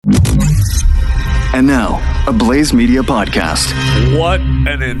And now, a Blaze Media podcast. What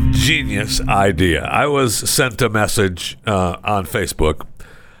an ingenious idea. I was sent a message on Facebook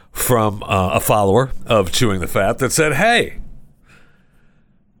from a follower of Chewing the Fat that said, hey,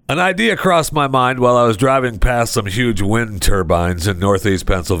 an idea crossed my mind while I was driving past some huge wind turbines in northeast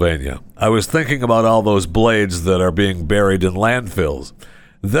Pennsylvania. I was thinking about all those blades that are being buried in landfills.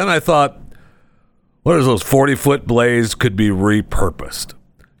 Then I thought, what if those 40-foot blades could be repurposed?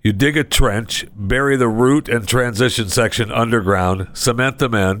 You dig a trench, bury the root and transition section underground, cement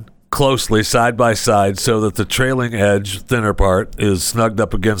them in closely side by side so that the trailing edge, thinner part, is snugged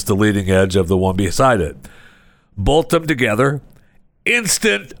up against the leading edge of the one beside it. Bolt them together,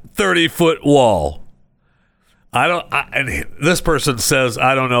 instant 30-foot wall. And this person says,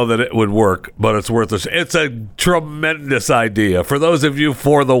 I don't know that it would work, but it's worth it. It's a tremendous idea. For those of you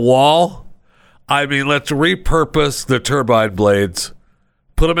for the wall, I mean, let's repurpose the turbine blades.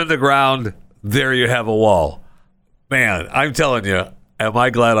 Put them in the ground. There you have a wall. Man, I'm telling you, am I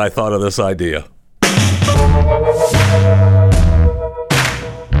glad I thought of this idea.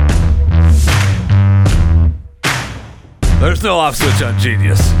 There's no off switch on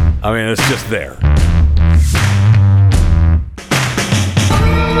genius. I mean, it's just there.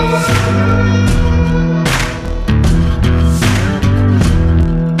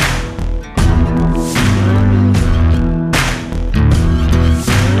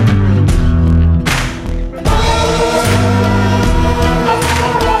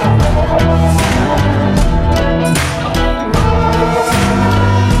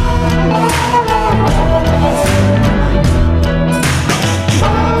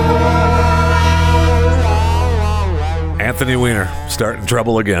 Anthony Weiner starting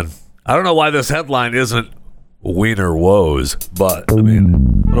trouble again. I don't know why this headline isn't Weiner woes, but I mean,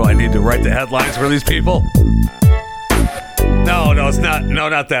 what do I need to write the headlines for these people? No, it's not. No,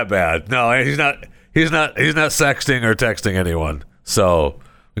 not that bad. No, he's not sexting or texting anyone. So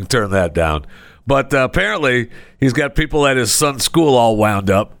we can turn that down. But apparently he's got people at his son's school all wound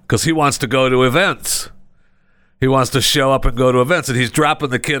up because he wants to go to events. He wants to show up and go to events, and he's dropping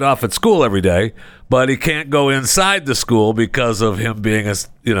the kid off at school every day, but he can't go inside the school because of him being a,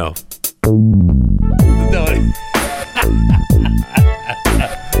 No.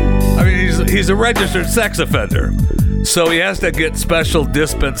 I mean, he's a registered sex offender, so he has to get special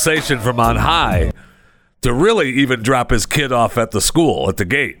dispensation from on high to really even drop his kid off at the school, at the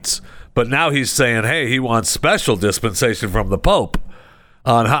gates. But now he's saying, hey, he wants special dispensation from the Pope.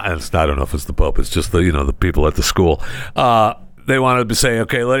 I don't know if it's the Pope. It's just the people at the school. They wanted to say,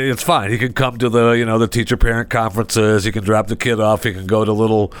 okay, it's fine. He can come to the teacher parent conferences. He can drop the kid off. He can go to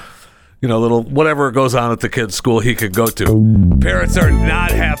little whatever goes on at the kid's school. He can go to. Parents are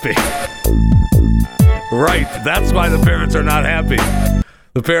not happy. Right. That's why the parents are not happy.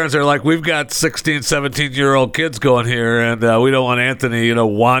 The parents are like, we've got 16, 17-year-old kids going here, and we don't want Anthony,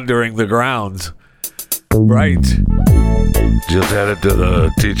 wandering the grounds. Right. Just headed to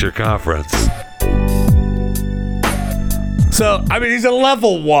the teacher conference. So, I mean, he's a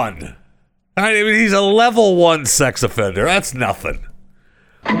level 1. He's a level 1 sex offender. That's nothing.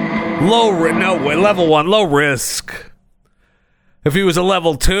 Level 1, low risk. If he was a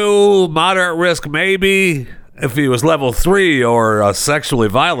level 2, moderate risk, maybe. If he was level 3 or a sexually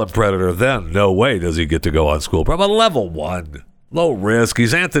violent predator, then no way does he get to go on school. Probably level 1, low risk.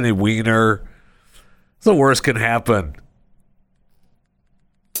 He's Anthony Weiner. The worst can happen.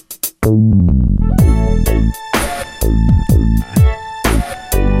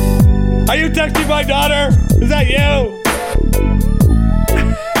 Are you texting my daughter? Is that you?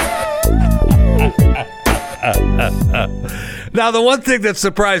 Now, the one thing that's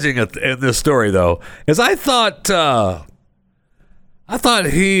surprising in this story, though, is I thought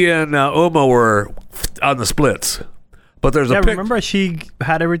he and Uma were on the splits. But there's remember she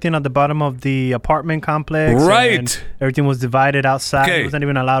had everything at the bottom of the apartment complex. Right. And everything was divided outside. Okay. It wasn't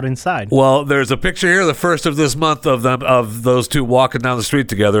even allowed inside. Well, there's a picture here, the first of this month, of those two walking down the street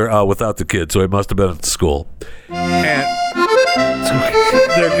together without the kid. So he must have been at the school. And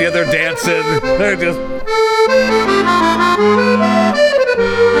they're dancing. They're just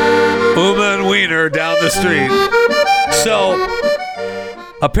Uma and Weiner down the street. So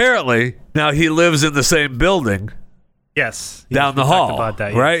apparently now he lives in the same building. Yes. Down the hall. About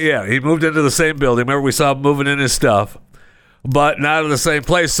that, yes. Right? Yeah. He moved into the same building. Remember, we saw him moving in his stuff, but not in the same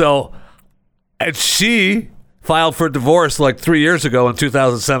place. So, and she filed for divorce like 3 years ago in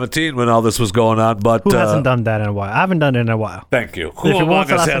 2017 when all this was going on. But who hasn't done that in a while? I haven't done it in a while. Thank you. Who among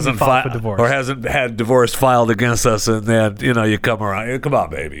us hasn't filed or hasn't had divorce filed against us? And then you come around. Come on,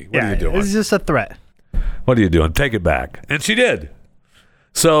 baby. What are you doing? It's just a threat. What are you doing? Take it back. And she did.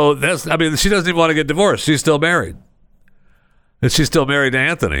 So she doesn't even want to get divorced. She's still married. And she's still married to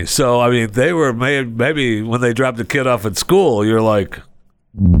Anthony. So, they were maybe when they dropped the kid off at school, you're like,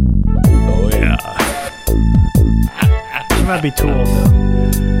 oh, yeah. She might be too old, though.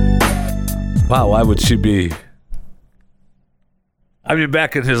 Wow, why would she be?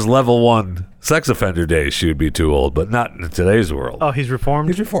 Back in his level 1 sex offender days, she would be too old, but not in today's world. Oh, he's reformed?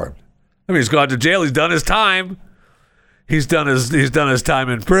 He's reformed. He's gone to jail. He's done his time. He's done his time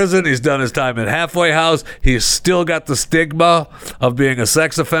in prison. He's done his time in halfway house. He's still got the stigma of being a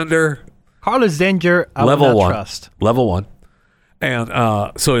sex offender. Carlos Danger, I level would not 1. trust. Level 1. And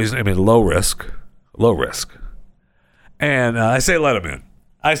so he's, low risk. Low risk. And I say let him in.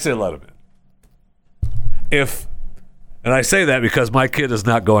 And I say that because my kid is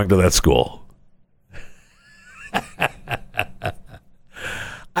not going to that school.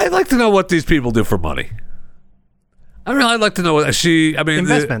 I'd like to know what these people do for money. I'd like to know what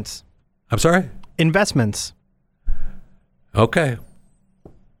investments. I'm sorry? Investments. Okay.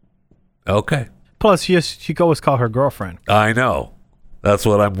 Plus, she could always call her girlfriend. I know. That's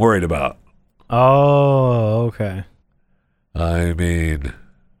what I'm worried about. Oh, okay. You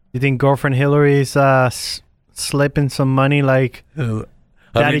think girlfriend Hillary's slipping some money like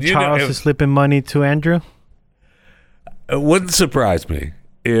Daddy Charles is slipping money to Andrew? It wouldn't surprise me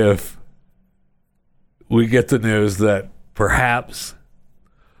if we get the news that perhaps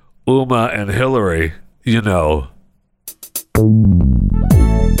Uma and Hillary,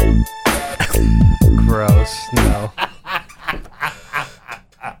 Gross. No.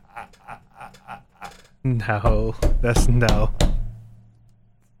 No. That's no.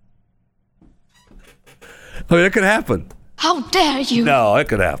 It could happen. How dare you? No, it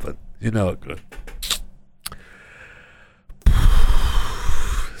could happen. It could.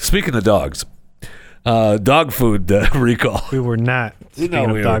 Speaking of dogs, dog food recall. We were not speaking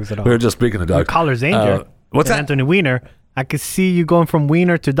of dogs at all. We were just speaking of dogs. Collar's Danger. What's that? Anthony Weiner. I could see you going from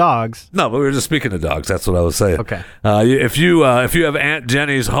Wiener to dogs. No, but we were just speaking of dogs. That's what I was saying. Okay. If you have Aunt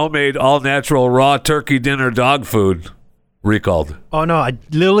Jenny's homemade all-natural raw turkey dinner dog food, recalled. Oh, no. I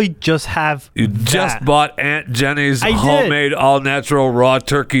literally just have just bought Aunt Jenny's I homemade all-natural raw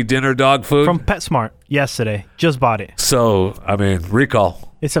turkey dinner dog food? From PetSmart yesterday. Just bought it. So,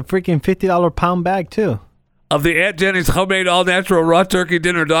 recall. It's a freaking $50 pound bag, too. Of the Aunt Jenny's homemade all-natural raw turkey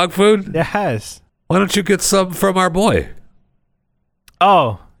dinner dog food? It has. Why don't you get some from our boy?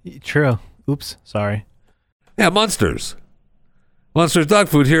 Oh, true. Oops, sorry. Yeah, Munster's dog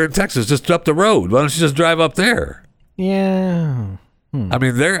food here in Texas, just up the road. Why don't you just drive up there? Yeah.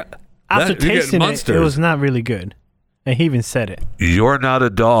 They're... After tasting it was not really good. And he even said it. You're not a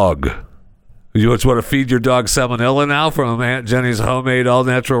dog. You just want to feed your dog salmonella now from Aunt Jenny's homemade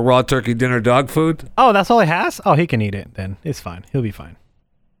all-natural raw turkey dinner dog food? Oh, that's all he has? Oh, he can eat it then. It's fine. He'll be fine.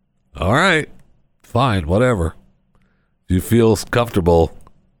 All right. Fine, whatever. If you feel comfortable.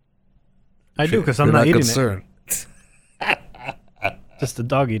 I do, because I'm not eating concerned. it. Just the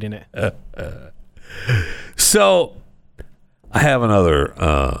dog eating it. So, I have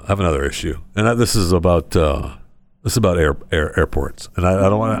another issue, and this is about airports, and I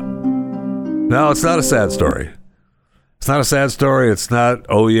don't want to. No, it's not a sad story. It's not a sad story. It's not.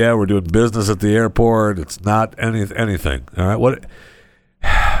 Oh yeah, we're doing business at the airport. It's not anything. All right, what?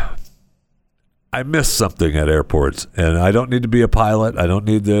 I miss something at airports, and I don't need to be a pilot. I don't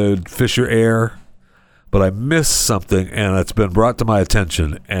need to fish your air, but I miss something, and it's been brought to my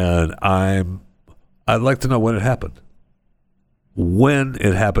attention, and I'd like to know when it happened,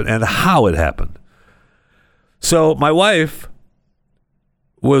 and how it happened. So my wife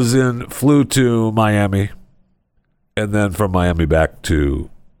flew to Miami, and then from Miami back to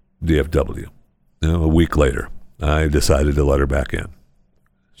DFW. A week later, I decided to let her back in.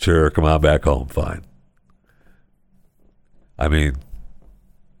 Sure, come on back home, fine. I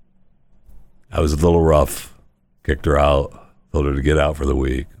was a little rough, kicked her out, told her to get out for the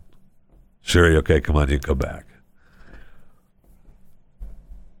week. Sure, okay, come on, you can come back.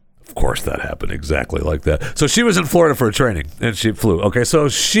 Of course that happened exactly like that. So she was in Florida for a training, and she flew. Okay, so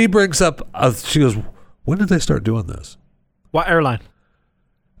she brings up, she goes, when did they start doing this? What airline?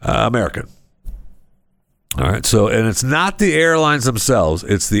 American. All right, so, and it's not the airlines themselves,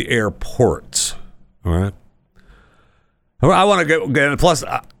 it's the airports. All right. I want to get, plus,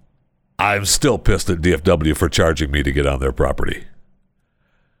 I'm still pissed at DFW for charging me to get on their property.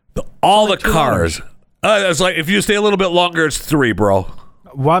 All the cars, it's like, if you stay a little bit longer, it's $3, bro.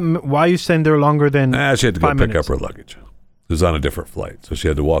 Why are you staying there longer than she had to go 5 pick minutes? up her luggage. It was on a different flight, so she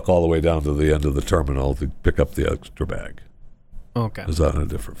had to walk all the way down to the end of the terminal to pick up the extra bag. Okay. It was on a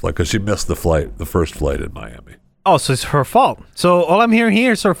different flight because she missed the first flight in Miami. Oh, so it's her fault. So all I'm hearing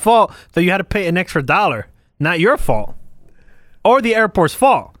here is her fault that you had to pay an extra $1. Not your fault. Or the airport's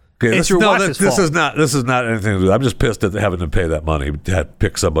fault. Okay, it's your wife's fault. This is not anything to do. I'm just pissed at having to pay that money to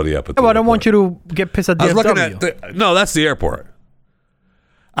pick somebody up at the I airport. don't want you to get pissed at DFW. I was looking at no, that's the airport.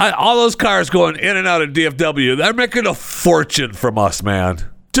 All those cars going in and out of DFW, they're making a fortune from us, man.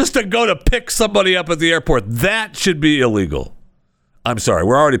 Just to go to pick somebody up at the airport, that should be illegal. I'm sorry,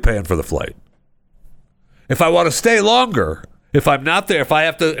 we're already paying for the flight. If I want to stay longer, if I'm not there, if I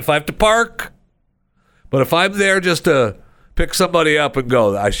have to park, but if I'm there just to pick somebody up and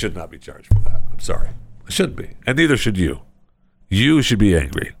go, I should not be charged for that. I'm sorry. I shouldn't be. And neither should you. You should be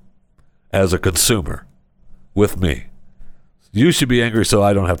angry as a consumer with me. You should be angry so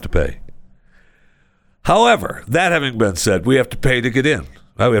I don't have to pay. However, that having been said, we have to pay to get in.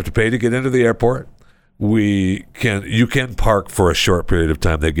 Right? We have to pay to get into the airport. You can park for a short period of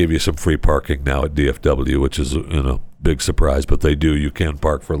time. They give you some free parking now at DFW, which is big surprise, but they do. You can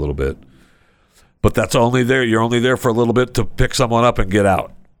park for a little bit. But that's only there. You're only there for a little bit to pick someone up and get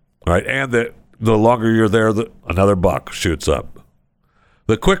out. All right? And the longer you're there, another $1 shoots up.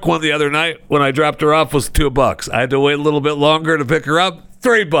 The quick one the other night when I dropped her off was $2. I had to wait a little bit longer to pick her up.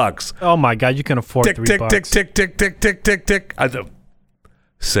 $3. Oh my God, you can afford $3. Tick, tick, tick, tick, tick, tick, tick.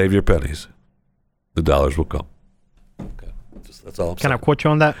 Save your pennies. The dollars will come. Okay. That's all I'm saying. Can I quote you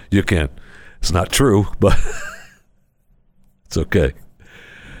on that? You can. It's not true, but it's okay.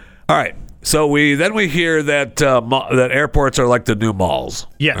 All right. So we hear that that airports are like the new malls.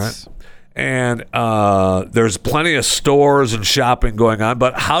 Yes. Right? And there's plenty of stores and shopping going on,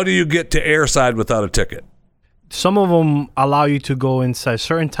 but how do you get to airside without a ticket? Some of them allow you to go inside.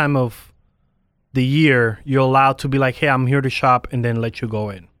 Certain time of the year, you're allowed to be like, hey, I'm here to shop, and then let you go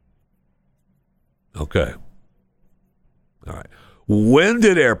in. Okay. All right. When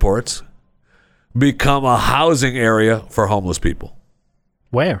did airports become a housing area for homeless people?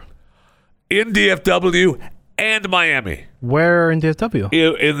 Where? In DFW and Miami. Where in DFW?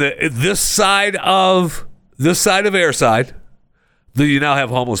 In this side of airside, you now have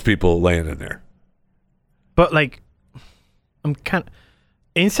homeless people laying in there. But like, I'm kind of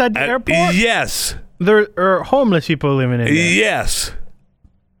inside the airport. Yes. There are homeless people living in there. Yes.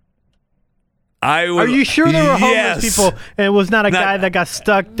 Are you sure there were homeless people and it was not a guy that got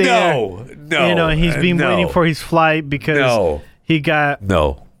stuck there? No. And he's been waiting for his flight because he got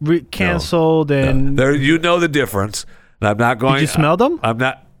canceled and... There, you know the difference. And I'm not going... Did you smell them? I'm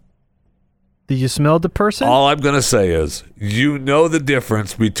not... Did you smell the person? All I'm going to say is, you know the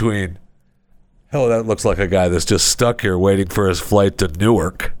difference between, hell, that looks like a guy that's just stuck here waiting for his flight to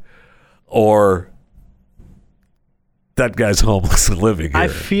Newark, or that guy's homeless and living here. I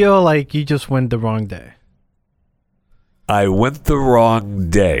feel like you just went the wrong day. I went the wrong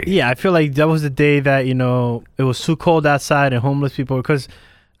day. Yeah, I feel like that was the day that, it was too cold outside and homeless people, because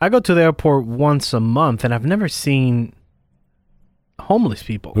I go to the airport once a month and I've never seen homeless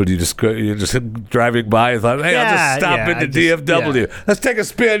people. Would you just driving by and thought, hey, I'll just stop into DFW. Yeah. Let's take a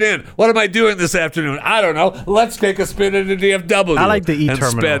spin in. What am I doing this afternoon? I don't know. Let's take a spin into DFW. I like the E-terminal.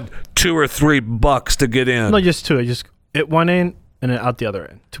 And spend $2 or $3 to get in. No, just two. It went in and then out the other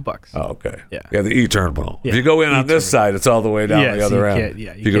end. $2. Oh, okay. Yeah, the E-terminal. Yeah. If you go in on this side, it's all the way down the other end.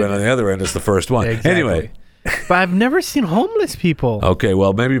 If you go in on the other end, it's the first one. Exactly. Anyway. But I've never seen homeless people. Okay,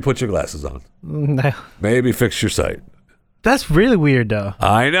 well, maybe you put your glasses on. Maybe fix your sight. That's really weird, though.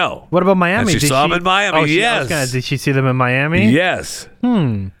 I know. What about Miami? And she saw them in Miami. Yes. Did she see them in Miami? Yes.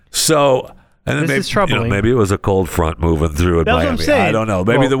 So, and then this is troubling. Maybe it was a cold front moving through in Miami. What I'm saying. I don't know.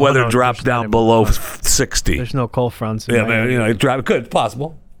 Maybe the weather dropped down below 60. There's no cold fronts. In Miami. It dropped. It's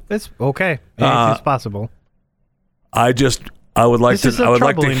possible. It's okay. It's possible. I would like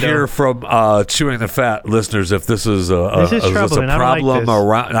to hear from Chewing the Fat listeners if this is a problem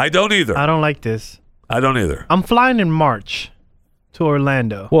around. I don't either. I don't like this. I don't either. I'm flying in March to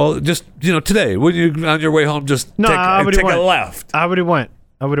Orlando. Well, just today, when you on your way home, take a left. I already went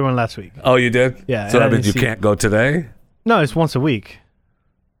last week. Oh, you did? Yeah. So that means you can't go today? No, it's once a week.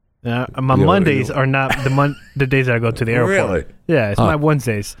 My Mondays are not the days that I go to the airport. Really? Yeah, it's my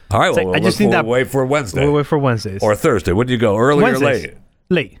Wednesdays. All right, I just need that. We'll wait for Wednesday. We'll wait for Wednesdays. Or Thursday. When do you go? Early or late?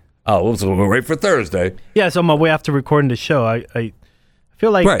 Late. Oh, so we'll wait for Thursday. Yeah, so on my way after recording the show, I feel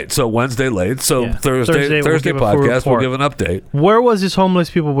like... Right, so Wednesday late. So Thursday podcast, we'll give an update. Where was this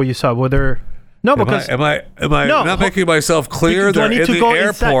homeless people where you saw? Were there... No, because... Am I not making myself clear? Do I need to go airport.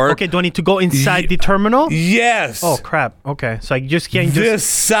 Inside? Okay, do I need to go inside the terminal? Yes. Oh, crap. Okay, so I just can't... This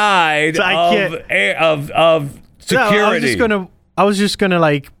side of security. No, I was just gonna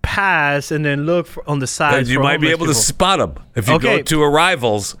pass and then look on the sides. And you for might be able homeless to people. spot them if you go to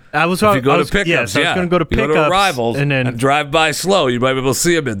arrivals. If you go to pickups, yes, I was going to go to you pickups go to arrivals and then drive by slow. You might be able to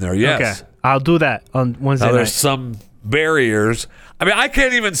see them in there. Yes. Okay, I'll do that on Wednesday now, night. there's some barriers. I mean, I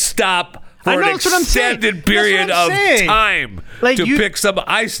can't even stop for an extended period of time to pick some.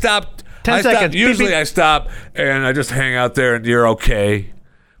 I stopped. 10 seconds. Usually I stop and I just hang out there and you're okay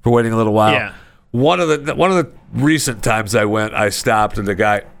for waiting a little while. Yeah. One of the recent times I went, I stopped and the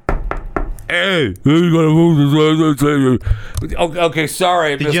guy, hey, you gotta move this. Okay,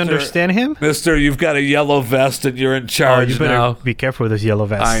 sorry, Did you understand him? Mister, you've got a yellow vest and you're in charge you better now. be careful with those yellow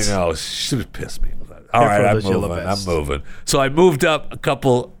vests. I know. Should have pissed me. All right, I'm moving. So I moved up a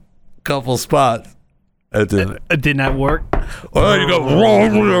couple spots. It did not work. Oh, you go.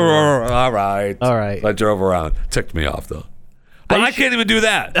 All right. I drove around. Ticked me off though. But I can't even do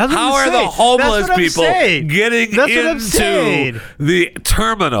that. How are the homeless people getting into the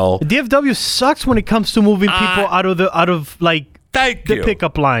terminal? DFW sucks when it comes to moving people out of like the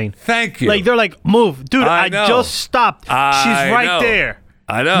pickup line. Thank you. Like they're like, move, dude. I just stopped. She's right there.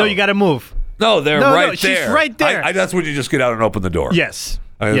 I know. No, you got to move. No, they're right there. She's right there. That's when you just get out and open the door. Yes.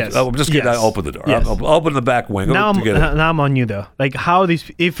 I'm just getting out and open the door. Yes. I'll open the back window. Now I'm on you though. Like how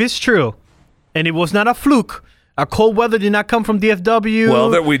if it's true, and it was not a fluke, a cold weather did not come from DFW.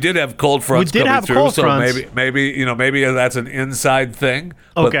 Well, we did have cold fronts coming through, so fronts. maybe that's an inside thing.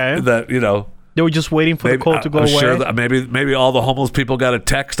 Okay. That they were just waiting for the cold to go away. Sure that maybe all the homeless people got a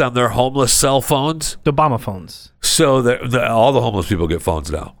text on their homeless cell phones. The Obama phones. So all the homeless people get phones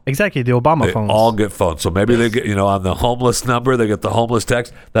now. Exactly, the Obama phones. They all get phones. So maybe they get, on the homeless number, they get the homeless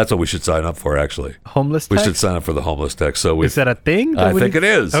text. That's what we should sign up for, actually. Homeless text? We should sign up for the homeless text. So is that a thing? I think it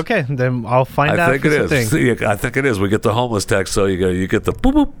is. Okay, then I'll find out. I think it is. See, I think it is. We get the homeless text, so you get the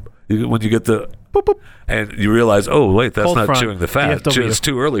boop boop. When you get the boop boop, and you realize, oh wait, that's not Chewing the Fat. It's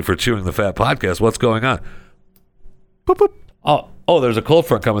too early for Chewing the Fat podcast. What's going on? Boop boop. Oh, there's a cold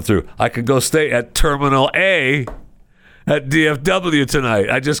front coming through. I could go stay at Terminal A at DFW tonight.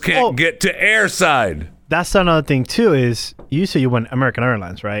 I just can't get to airside. That's another thing too. Is you say you went American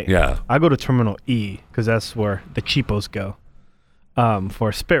Airlines, right? Yeah. I go to Terminal E because that's where the cheapos go.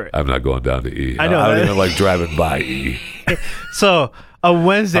 For Spirit. I'm not going down to E. I know. I don't even like driving by E. So a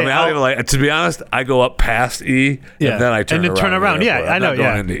Wednesday. I don't even like. To be honest, I go up past E and then I turn around. Yeah, I know.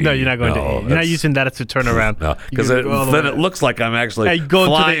 Yeah. No, you're not going to E. You're not using that to turn around. No, because then it looks like I'm actually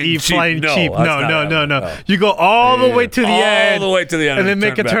going to the E flying cheap. No. You go all the way to the end. All the way to the end. And then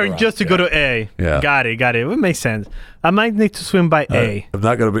make a turn just to go to A. Yeah. Got it. It makes sense. I might need to swim by A. I'm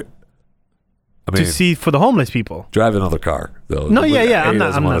not going to be. To see for the homeless people. Drive another car, though. No, yeah. I'm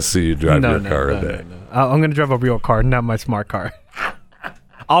not want to see you drive your car today. No. I'm going to drive a real car, not my smart car.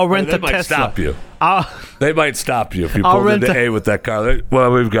 I'll rent a Tesla. They might stop you. They might stop you if you pull into A with that car.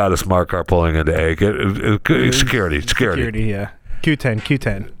 Well, we've got a smart car pulling into A. Security. Yeah.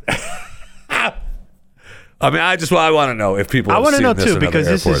 Q10. I mean, I want to know if people. I want to know too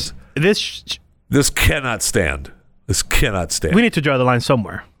because this cannot stand. We need to draw the line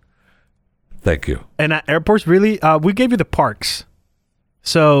somewhere. Thank you. And at airports, really, we gave you the parks.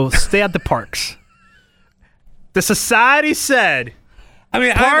 So stay at the parks. The society said,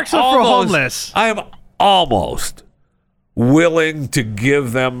 parks are for homeless. I am almost willing to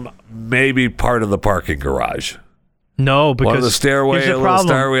give them maybe part of the parking garage. No, because one of the stairway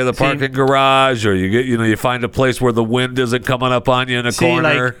of the parking garage, or you find a place where the wind isn't coming up on you in a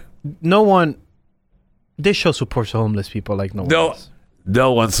corner. No one. This show supports homeless people like no one else.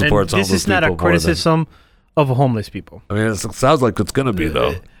 No one supports homeless people. This is not a criticism of homeless people. I mean, it sounds like it's going to be,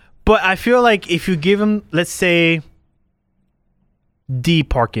 though. But I feel like if you give them, let's say, D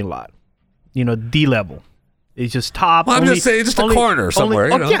parking lot, D level. It's just top. Well, I'm just saying, just a corner somewhere.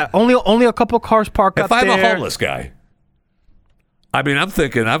 Yeah, only a couple cars parked up there. If I'm a homeless guy,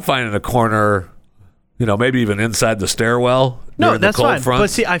 I'm finding a corner, maybe even inside the stairwell. No, that's fine. Front. But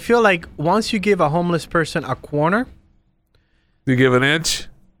see, I feel like once you give a homeless person a corner, you give an inch.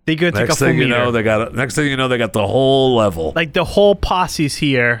 They're gonna take a full meter. Next thing you know, they got the whole level. Like the whole posse's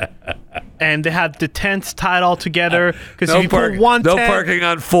here, and they have the tents tied all together. Because if you put one tent, no parking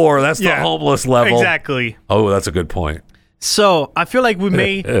on 4. That's the homeless level. Exactly. Oh, that's a good point. So I feel like we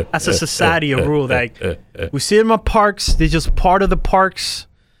made, as a society, a rule that we see them at parks. They're just part of the parks.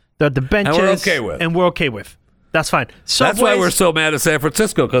 They're the benches, and we're okay with. That's fine. That's why we're so mad at San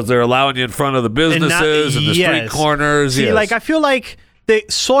Francisco, because they're allowing you in front of the businesses and the street corners. See, I feel like the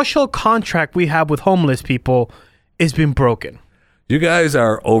social contract we have with homeless people has been broken. You guys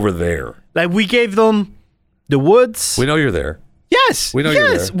are over there. Like we gave them the woods. We know you're there. Yes. We know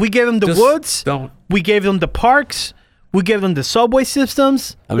you're there. We gave them the woods. We gave them the parks. We give them the subway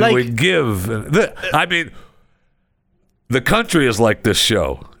systems. I mean, we give. The country is like this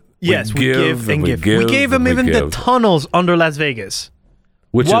show. Yes, we give and give. We gave them even the tunnels under Las Vegas.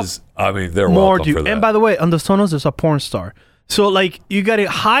 They're more welcome for that. And by the way, on the tunnels, there's a porn star. So, like, you got a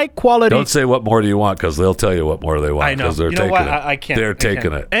high quality. Don't say what more do you want, because they'll tell you what more they want. I know. Because they're taking it. I can't. They're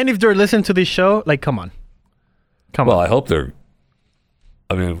taking it. And if they're listening to this show, like, come on. Well, I hope they're.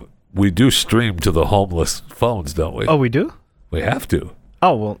 I mean, we do stream to the homeless phones, don't we? Oh, we do? We have to.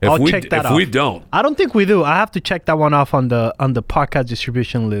 Oh, well, I'll check that off. If we don't. I don't think we do. I have to check that one off on the podcast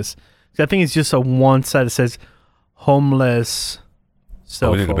distribution list. I think it's just a one side that says homeless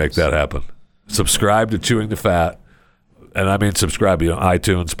cell We need to make that happen. Subscribe to Chewing the Fat. And I mean subscribe,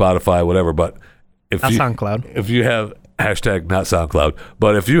 iTunes, Spotify, whatever. But SoundCloud. If you have hashtag not SoundCloud,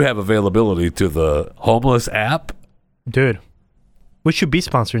 but if you have availability to the homeless app. Dude, we should be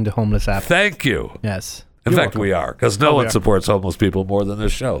sponsoring the homeless app. Thank you. Yes. In fact, we are, because no one supports homeless people more than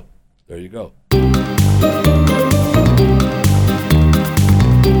this show. There you go.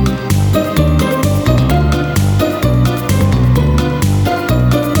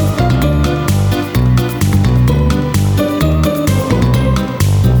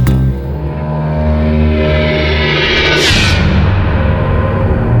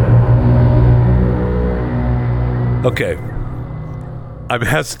 Okay. I'm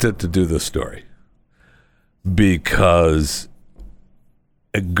hesitant to do this story because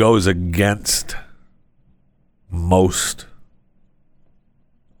it goes against most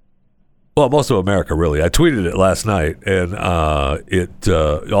of America, really. I tweeted it last night, and all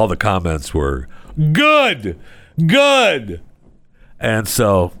the comments were good, and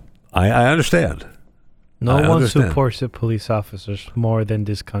so I understand. No one supports the police officers more than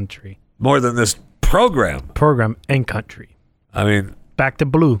this country, more than this program and country. I mean, back to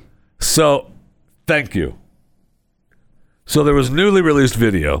blue. So, thank you. So there was newly released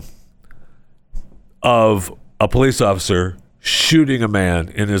video of a police officer shooting a man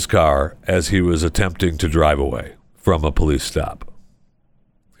in his car as he was attempting to drive away from a police stop.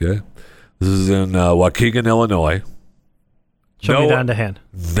 Okay? This is in Waukegan, Illinois. Show me down the hand.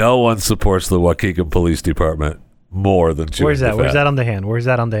 No one supports the Waukegan Police Department more than Chewing Where's that? the Where's Fat. that on the hand? Where's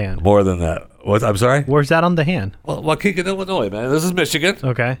that on the hand? More than that. What? I'm sorry? Where's that on the hand? Well, Waukegan, Illinois, man. This is Michigan.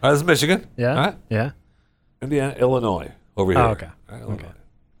 Okay. All right, this is Michigan. Yeah. All right. Yeah. Indiana, Illinois. Over here. Oh, okay. All right, Illinois.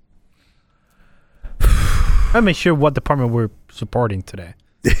 I'll make sure what department we're supporting today.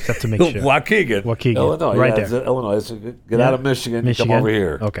 Just have to make sure. Waukegan, Illinois. Right yeah, there. Illinois. So get out of Michigan. Come over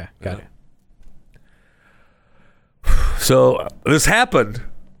here. Okay. Got it. So this happened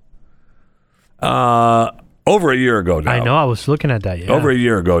over a year ago now. I know. I was looking at that. Yeah. Over a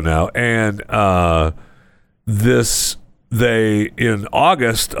year ago now, and in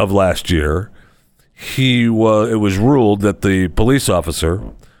August of last year, it was ruled that the police officer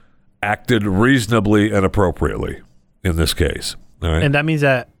acted reasonably and appropriately in this case. All right, and that means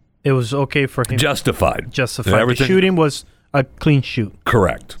that it was okay for him. Justified. The shooting was a clean shoot.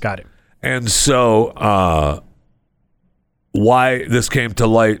 Correct. Got it. And so, why this came to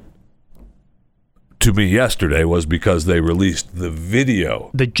light to me yesterday was because they released the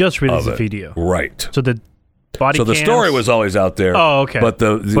video. They just released the video. Right. So the body So the story was always out there. Oh, okay. But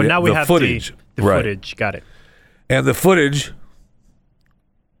now we have footage. The footage. Got it. And the footage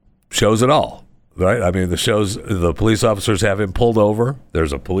shows it all. Right? I mean, the police officers have him pulled over.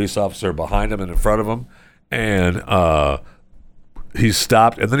 There's a police officer behind him and in front of him. And he's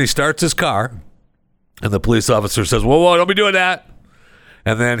stopped. And then he starts his car. And the police officer says, whoa, don't be doing that.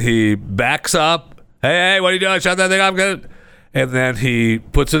 And then he backs up. Hey, what are you doing? Shut that thing off. Good. And then he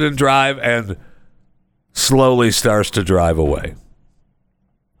puts it in drive and slowly starts to drive away.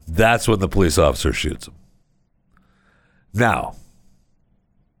 That's when the police officer shoots him. Now,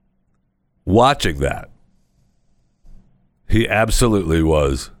 watching that, he absolutely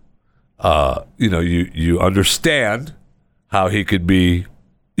was, you understand how he could be,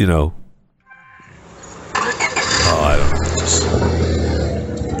 I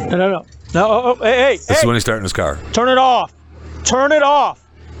don't know. No, hey. This is when he's starting his car. Turn it off.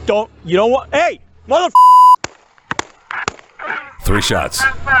 You don't want, hey, mother. 3 shots.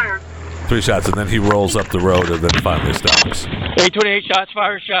 3 shots, and then he rolls up the road and then finally stops. 828 shots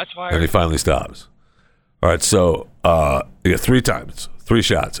fired. And he finally stops. All right, so 3 times, 3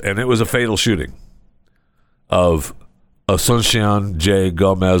 shots, and it was a fatal shooting of Asuncion J.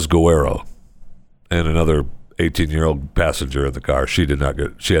 Gomez Guerrero and another 18-year-old passenger in the car. She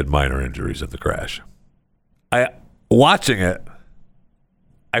had minor injuries in the crash. Watching it,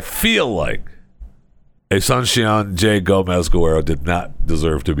 I feel like Asuncion J. Gomez Guerrero did not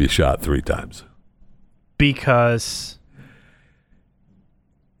deserve to be shot 3 times. Because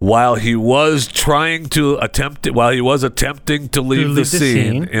while he was attempting to leave the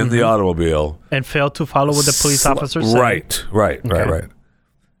scene in the automobile and failed to follow what the police officer said. Right.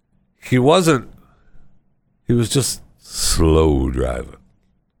 He was just slow driving.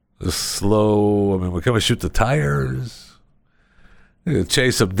 Just slow. I mean, we're going to shoot the tires. We're going to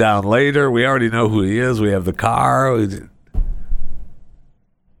chase him down later. We already know who he is. We have the car.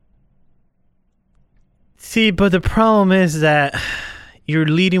 See, but the problem is that you're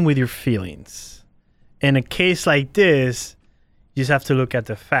leading with your feelings. In a case like this, you just have to look at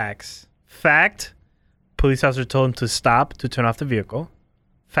the facts. Fact, police officer told him to stop, to turn off the vehicle.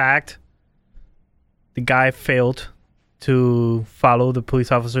 Fact, the guy failed to follow the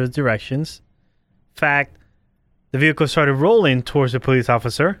police officer's directions. Fact, the vehicle started rolling towards the police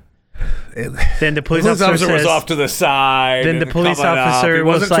officer. Then the police officer says, was off to the side. Then the police officer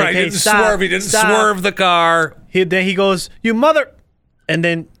was like, "Hey, stop! He didn't stop. swerve the car." Then he goes, "You mother!" And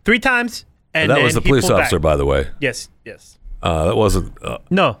then 3 times. And that then was the he police pulled officer, back. by the way. Yes. That wasn't.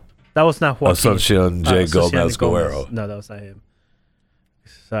 No, that was not Joaquin. Asuncion J. Gomez Guerrero. No, that was not him.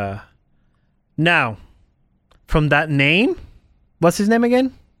 Now, from that name, what's his name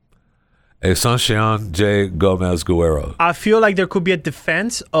again? Asuncion J. Gomez Guerrero. I feel like there could be a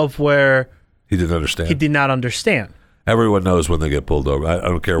defense of where He didn't understand. he did not understand. Everyone knows when they get pulled over. I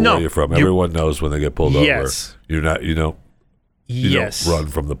don't care where you're from. Everyone knows when they get pulled Yes. over. You're not. You don't run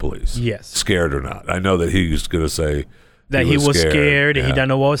from the police. Yes. Scared or not. I know that he's going to say That he was scared and he didn't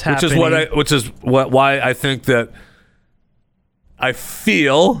know what was happening. Which is why I think that I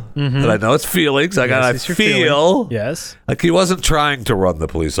feel that I know it's feelings. I feel yes, like he wasn't trying to run the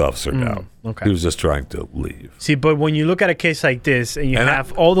police officer down. okay. He was just trying to leave. See, but when you look at a case like this and you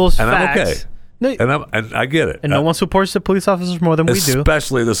have all those facts, I'm okay. And I get it. And no one supports the police officers more than we do.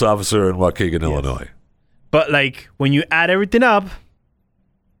 Especially this officer in Waukegan, Illinois. But like when you add everything up,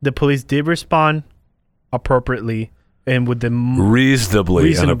 the police did respond appropriately and with the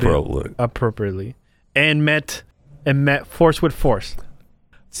reasonably and appropriately, and met force with force.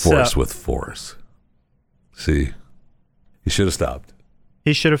 With force. See, he should have stopped.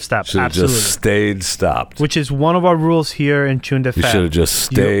 He should have stopped. Should have just stayed stopped. Which is one of our rules here in Chun de Fat. You should have just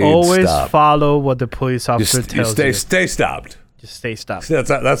stayed stopped. You always follow what the police officer tells you. Stay stopped. Just stay stopped.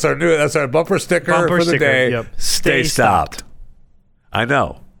 That's our bumper sticker for the day. Yep. Stay stopped. I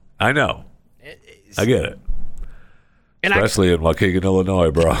know. I get it. Especially in Waukegan,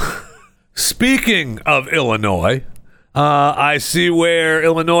 Illinois, bro. Speaking of Illinois, I see where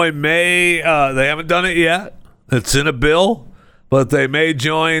Illinois may, they haven't done it yet. It's in a bill, but they may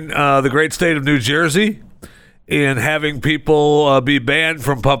join the great state of New Jersey in having people be banned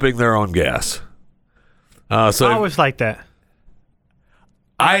from pumping their own gas. So I always like that.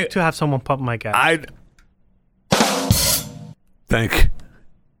 I like to have someone pump my gas. Thank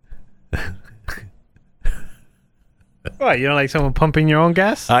What, you don't like someone pumping your own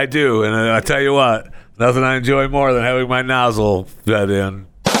gas? I do, and I tell you what, nothing I enjoy more than having my nozzle fed in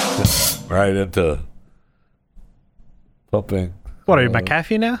right into pumping. What are you,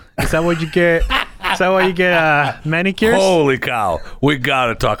 McAfee now? Is that what you get? Is that why you get manicures? Holy cow! We got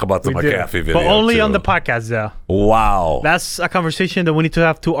to talk about the McAfee video, but only too. on the podcast, though. Wow, that's a conversation that we need to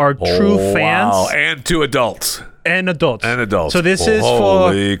have to our true fans. Wow, and to adults. And adults. So this is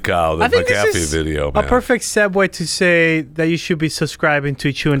holy cow, the McAfee video, man. A perfect segue to say that you should be subscribing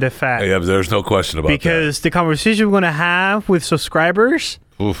to Chewing the Fat. Yeah, there's no question about that. Because the conversation we're going to have with subscribers,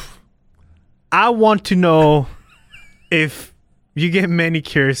 I want to know if you get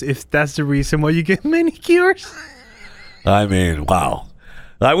manicures, if that's the reason why you get manicures. I mean, wow.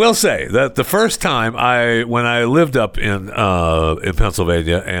 I will say that the first time when I lived up in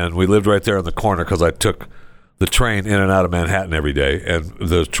Pennsylvania, and we lived right there in the corner because I took the train in and out of Manhattan every day, and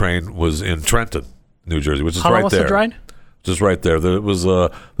the train was in Trenton, New Jersey, which is right there. How long was the drive? Just right there. It was the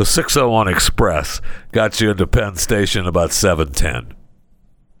 601 Express got you into Penn Station about 7:10.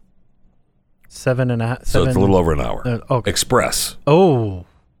 7.5. So it's a little over an hour. Okay. Express. Oh.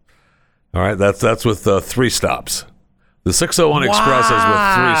 All right. That's with 3 stops. The 601 Express is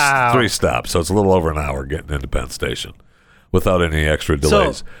with three stops, so it's a little over an hour getting into Penn Station without any extra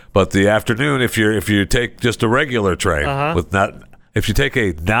delays. But the afternoon, if you take just a regular train if you take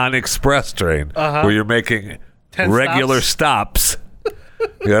a non-express train where you're making 10 regular stops,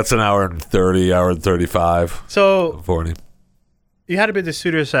 that's an hour and 30, hour and 35. So 40. You had to be at the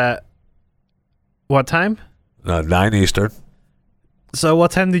studios at what time? 9 Eastern. So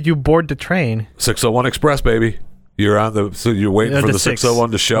what time did you board the train? 601 Express, baby. You're waiting for the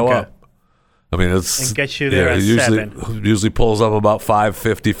 601 to show up. I mean, it's and get you there at 7. Usually pulls up about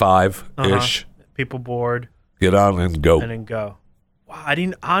 5:55 ish. People board. Get on and go. And then go. Wow, I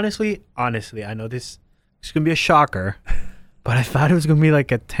didn't honestly, I know this is going to be a shocker, but I thought it was going to be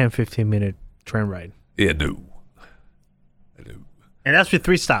like a 10-15 minute train ride. Yeah, no. And that's with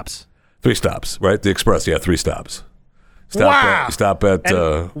 3 stops. 3 stops, right? The express, 3 stops. Wow. Stop at.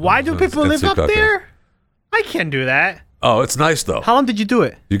 Why do people live up there? I can't do that. Oh, it's nice though. How long did you do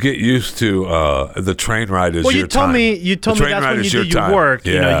it? You get used to the train ride is your time. You told me that's when you do your work.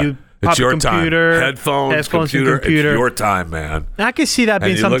 Yeah. You know, you pop it's your a computer, time. Headphones, computer. It's your time, man. I can see that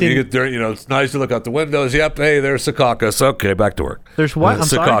being something. You get there, it's nice to look out the windows. Yep, hey, there's Secaucus. Okay, back to work. There's what? I'm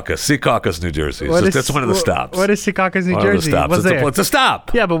sorry? Secaucus, New Jersey. That's one of the stops. What is Secaucus, New Jersey? What's there? It's a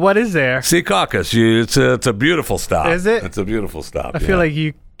stop. Yeah, but what is there? Secaucus. It's a beautiful stop. Is it? It's a beautiful stop. I feel like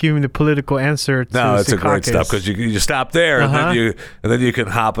you giving the political answer to No, it's Secaucus. a great stop because you stop there and then you can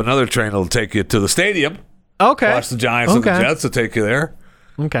hop another train. It'll take you to the stadium. Okay. Watch the Giants and the Jets. It'll take you there.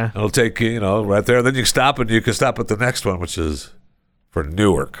 Okay. It'll take you, right there. Then you stop and you can stop at the next one, which is for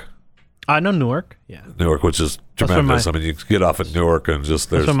Newark. I know Newark. Yeah. Newark, which is tremendous. I mean, you can get off at Newark and just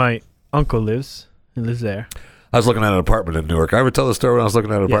there's. That's where my uncle lives. He lives there. I was looking at an apartment in Newark. I ever tell the story when I was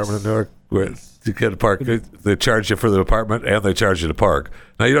looking at an apartment in Newark? Where you get a park, they charge you for the apartment and they charge you to park.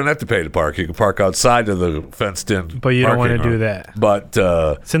 Now you don't have to pay to park. You can park outside of the fenced-in. But you don't want to do that. But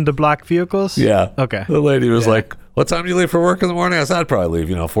cinder block vehicles. Yeah. Okay. The lady was like, "What time do you leave for work in the morning?" I said, "I'd probably leave,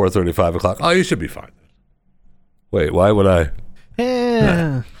 4:30, 5 o'clock." "Oh, you should be fine." Wait, why would I?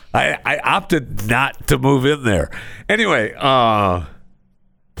 Yeah. I opted not to move in there. Anyway,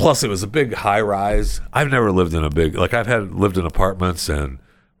 plus it was a big high rise. I've never lived in a big I've lived in apartments and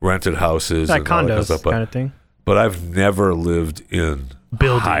rented houses like and all that condos stuff, kind of thing. But I've never lived in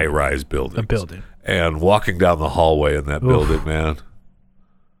high rise buildings. A building. And walking down the hallway in that building, man.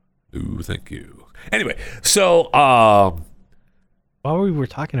 Ooh, thank you. Anyway, so what were we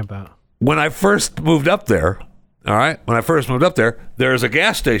talking about? When I first moved up there, there's a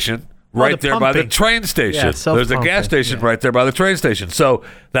gas station right there by the train station. Yeah, there's a gas station right there by the train station. So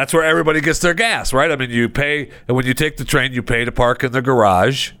that's where everybody gets their gas, right? I mean, you pay, and when you take the train, you pay to park in the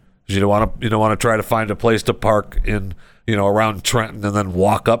garage. You don't want to try to find a place to park in, around Trenton and then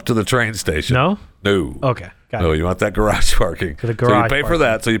walk up to the train station. No. Okay. No, you want that garage parking. For the garage so you pay for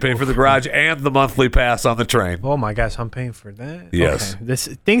that. So you pay for the garage and the monthly pass on the train. Oh my gosh, I'm paying for that. Yes.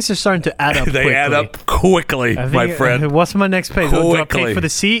 Okay. Things are starting to add up. They add up quickly, my friend. What's my next pay? Do I pay for the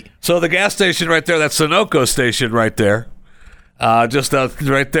seat? So the gas station right there, that Sunoco station right there, just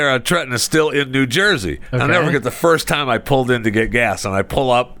right there on Trenton, is still in New Jersey. Okay. I'll never forget the first time I pulled in to get gas, and I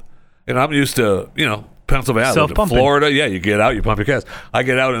pull up, and I'm used to, Pennsylvania, I lived in Florida. Yeah, you get out, you pump your gas. I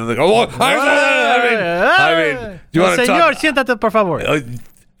get out and they go, I mean, do you want to Señor, talk? siéntate, por favor.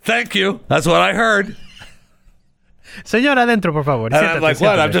 Thank you. That's what I heard. Señor, adentro, por favor. And I'm like,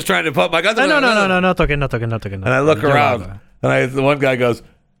 what? I'm just trying to pump my gas. No, toquen. And I look around, and the one guy goes,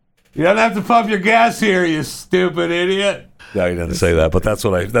 "You don't have to pump your gas here, you stupid idiot." No, he didn't say that, but that's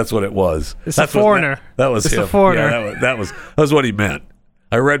what it was. It's a foreigner. That was him. It's a foreigner. Yeah, that was what he meant.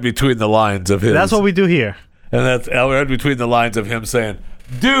 I read between the lines of his. That's what we do here. And I read between the lines of him saying,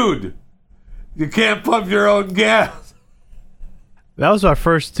 "Dude, you can't pump your own gas." That was our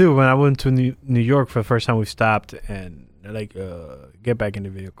first too. When I went to New York for the first time, we stopped and they're like, "Get back in the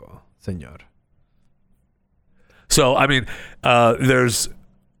vehicle, señor." So I mean, there's.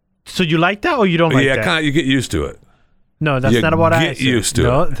 So you like that or you don't like that? Yeah, you get used to it. No, that's not what I asked. Get used to it.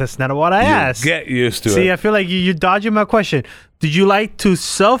 No, that's not what I asked. Get used to it. See, I feel like you're dodging my question. Did you like to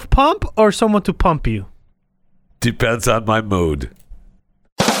self-pump or someone to pump you? Depends on my mood.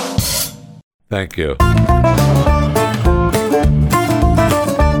 Thank you.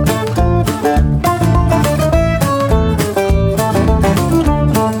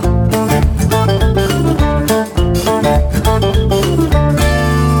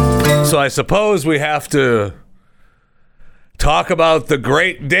 So I suppose we have to talk about the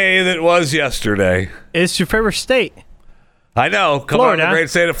great day that was yesterday. It's your favorite state. I know. Come Florida. on, the great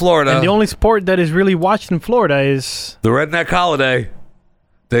state of Florida. And the only sport that is really watched in Florida is the redneck holiday.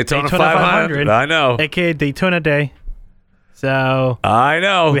 Daytona 500. I know. AKA Daytona Day. So I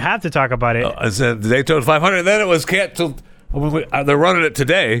know. We have to talk about it. I said the Daytona 500. And then it was canceled. They're running it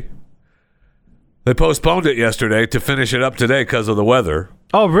today. They postponed it yesterday to finish it up today because of the weather.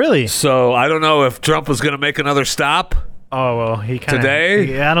 Oh, really? So I don't know if Trump was going to make another stop. Oh, well, he kind of... Today?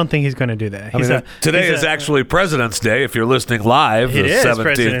 Yeah, I don't think he's going to do that. Today is actually President's Day. If you're listening live, the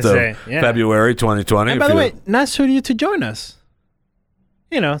 17th of February 2020. And by the way, nice for you to join us.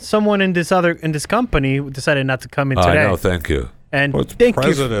 Someone in this company decided not to come in today. I know, thank you. And it's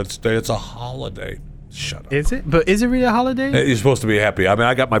President's Day. It's a holiday. Shut up. Is it? But is it really a holiday? You're supposed to be happy. I mean,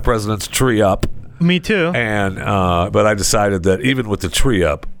 I got my president's tree up. Me too. And but I decided that even with the tree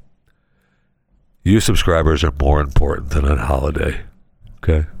up, you subscribers are more important than a holiday.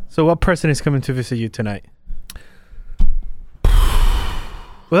 Okay. So what president is coming to visit you tonight?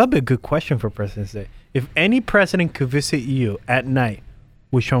 Well, that'd be a good question for President's Day. If any president could visit you at night,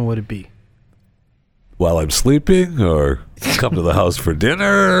 which one would it be? While I'm sleeping, or come to the house for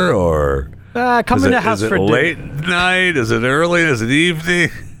dinner, or come in the house for dinner. Is it late night? Is it early? Is it evening?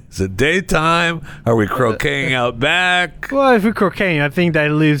 Is it daytime? Are we croqueting out back? Well, if we're croqueting, I think that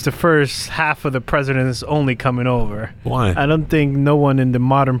leaves the first half of the presidents only coming over. Why? I don't think no one in the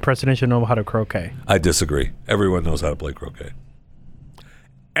modern presidential know how to croquet. I disagree. Everyone knows how to play croquet.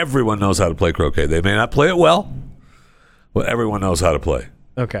 Everyone knows how to play croquet. They may not play it well, but everyone knows how to play.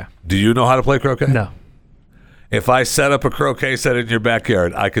 Okay. Do you know how to play croquet? No. If I set up a croquet set in your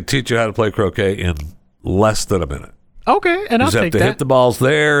backyard, I could teach you how to play croquet in less than a minute. Okay, and You I'll just have take to that. hit the balls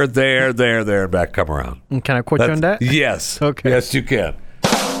there, and back, come around. And can I quote you on that? Yes. Okay. Yes, you can.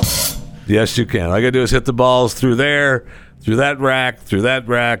 Yes, you can. All you got to do is hit the balls through there, through that rack,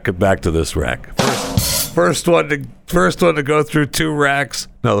 and back to this rack. First one to go through 2 racks.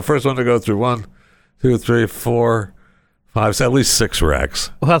 No, the first one to go through 1, 2, 3, 4, 5, at least 6 racks.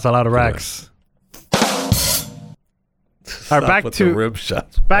 Well, that's a lot of racks. All right, back with to the rim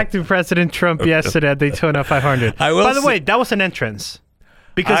shots. Back to President Trump yesterday at Daytona 500. By the way, that was an entrance.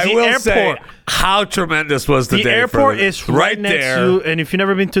 Because I the will airport, say, how tremendous was the day? The airport is right next there. to, and if you've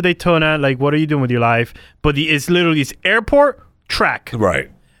never been to Daytona, like, what are you doing with your life? But it's literally this airport track.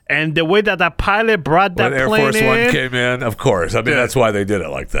 Right. And the way that pilot brought that when plane Air Force in, One came in, of course. I mean, that's why they did it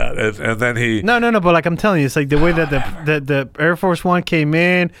like that. And then he... No, but like I'm telling you, it's like the way that the Air Force One came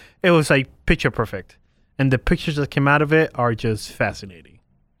in, it was like picture perfect. And the pictures that came out of it are just fascinating.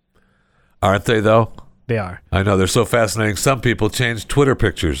 Aren't they, though? They are. I know. They're so fascinating. Some people change Twitter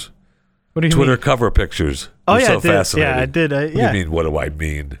pictures. What do you Twitter mean? cover pictures. Oh, They're yeah, so I did. fascinating. Yeah, I did. What do you mean, what do I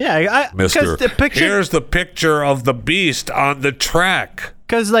mean? Yeah, Mister, the picture, here's the picture of the beast on the track.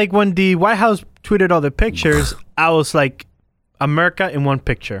 Because, like, when the White House tweeted all the pictures, I was like, America in one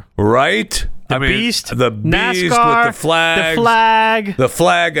picture. Right? The beast, the beast NASCAR, with the flag. The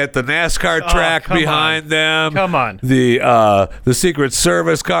flag at the NASCAR track behind them. Come on. The Secret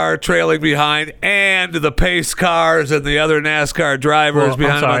Service car trailing behind, and the pace cars and the other NASCAR drivers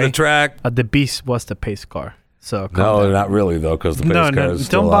behind on the track. The beast was the pace car. So no, not really, though, because the pace car is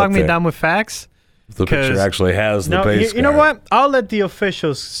still don't bog out me there. down with facts. The picture actually has the pace car. You know what? I'll let the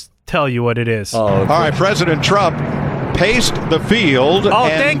officials tell you what it is. All right, President Trump paced the field,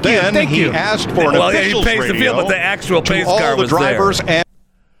 and then he asked for an officials he paced the field, but the actual pace car was drivers there.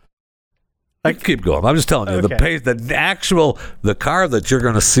 And keep going. I'm just telling you, the car that you're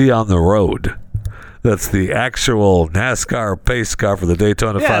going to see on the road. That's the actual NASCAR pace car for the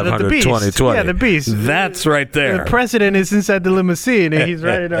Daytona 500 2020. Yeah, the beast. That's right there. The president is inside the limousine and he's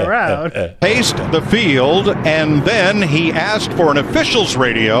riding around. Paced the field, and then he asked for an officials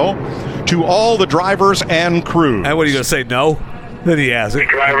radio to all the drivers and crews. And what are you going to say? No? Then he asked.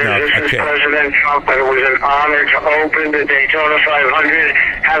 Drivers, this is President Trump, and it was an honor to open the Daytona 500.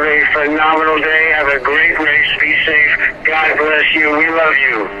 Have a phenomenal day. Have a great race. Be safe. God bless you. We love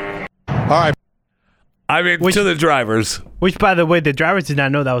you. All right. I mean, to the drivers. Which, by the way, the drivers did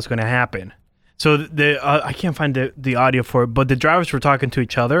not know that was going to happen. So I can't find the audio for it, but the drivers were talking to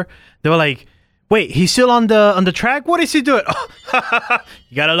each other. They were like, "Wait, he's still on the track? What is he doing?"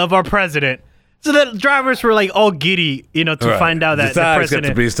 You gotta love our president. So the drivers were like all giddy, to find out that the president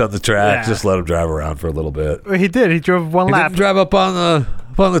got the beast on the track. Yeah. Just let him drive around for a little bit. Well, he did. He drove one lap. He didn't drive up on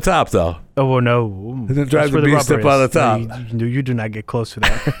the top though. Oh well, no. He didn't drive the beast up on the top. No, you do not get close to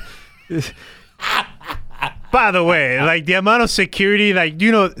that. By the way, like the amount of security,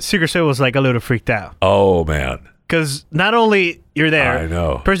 Secret Service was like a little freaked out. Oh man. Because not only you're there, I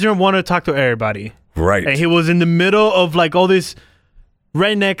know. President wanted to talk to everybody. Right. And he was in the middle of like all these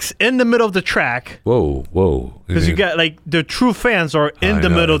rednecks in the middle of the track. Whoa. Because you got like the true fans are in the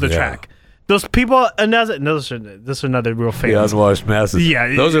middle of the track. Those people, and those are not the real fans. The unwashed masses.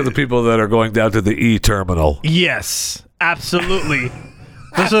 Yeah. Those are the people that are going down to the E terminal. Yes, absolutely.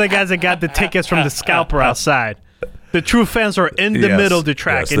 Those are the guys that got the tickets from the scalper outside. The true fans are in the middle of the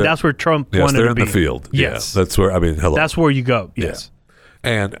track, and that's where Trump wanted to be. Yes, they're in the field. Yes. Yeah, that's where, hello. That's where you go, yes.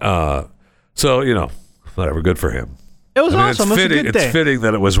 Yeah. And so, whatever, good for him. It was awesome. It was a good day. It's fitting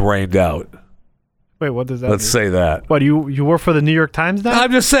that it was rained out. Wait, what does that mean? Let's say that. What, you work for the New York Times now?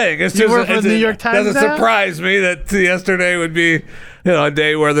 I'm just saying. You work for the New York Times now? It doesn't surprise me that yesterday would be, a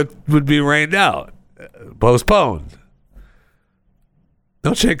day where it would be rained out. Postponed.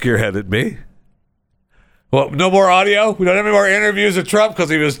 Don't shake your head at me. Well, no more audio? We don't have any more interviews of Trump because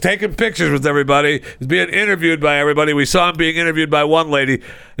he was taking pictures with everybody. He's being interviewed by everybody. We saw him being interviewed by one lady.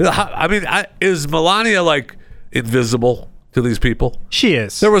 I mean, is Melania, like, invisible to these people? She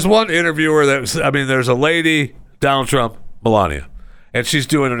is. There was one interviewer that was, there's a lady, Donald Trump, Melania, and she's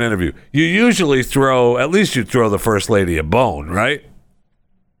doing an interview. You usually throw the first lady a bone, right?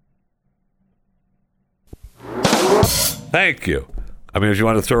 Thank you. I mean, if you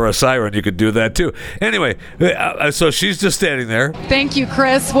want to throw her a siren, you could do that too. Anyway, so she's just standing there. Thank you,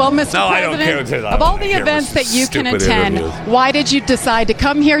 Chris. Well, Mr. No, President, I don't care. of all the events that you can attend, interviews. why did you decide to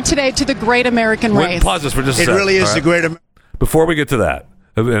come here today to the Great American Race? Pause this for just a second. It really is all the right? great. Before we get to that,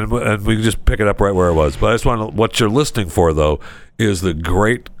 and we can just pick it up right where it was, but I just want to, what you're listening for, though, is the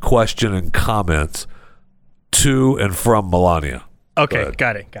great question and comments to and from Melania. Okay,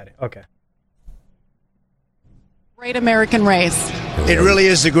 got it. Okay. Great American Race. It really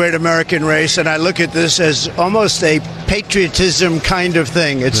is the great American race, and I look at this as almost a patriotism kind of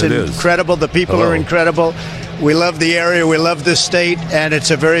thing. It's It is. incredible. The people are incredible. We love the area. We love the state, and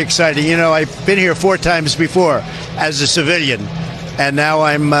it's a very exciting. You know, I've been here 4 times before as a civilian, and now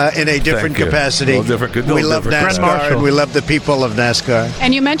I'm in a different Thank you. capacity. A little different- we love different. NASCAR, and we love the people of NASCAR.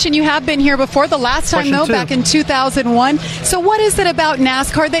 And you mentioned you have been here before. The last time, Question though, two. back in 2001. So what is it about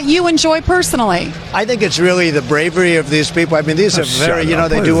NASCAR that you enjoy personally? I think it's really the bravery of these people. I mean, these are shut very, up.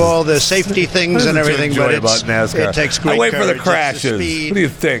 they What do is- all the safety things and what is it to everything, enjoy but about NASCAR? it takes great I wait for the courage. It's crashes. speed. What do you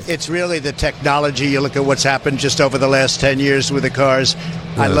think? It's really the technology. You look at what's happened just over the last 10 years with the cars.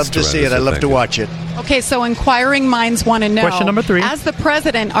 I That's love to see it. I tremendous. love Thank to you. watch it. Okay, so inquiring minds want to know. Question number 3. As the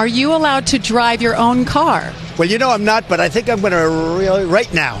president, are you allowed to drive your own car? Well, I'm not, but I think I'm going to really,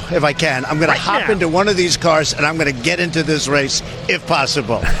 right now, if I can, I'm going to hop into one of these cars and I'm going to get into this race if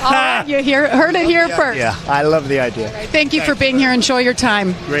possible. All right, you heard it here first. Yeah, I love the idea. Thank you for being here. Enjoy your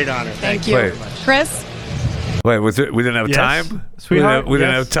time. Great honor. Thank you. Wait. Chris? Wait, we didn't have Yes, time? sweetheart, We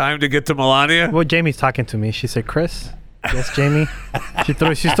didn't yes. have time to get to Melania? Well, Jamie's talking to me. She said, Chris. Yes, Jamie.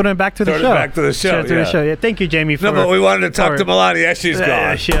 She's throwing it back to the Throwing show. it back to the show, Throwing it to yeah. the show. Yeah, thank you, Jamie. For, No, but we wanted to talk for- to Melania. Yeah, she's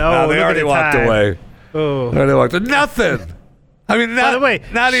gone. she- No, oh, they look at already the walked time. away. Oh. They already walked away. Nothing. I mean, By the way,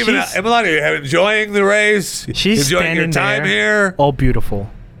 not even she's- Melania. Enjoying the race. She's enjoying your standing time there, here. all beautiful.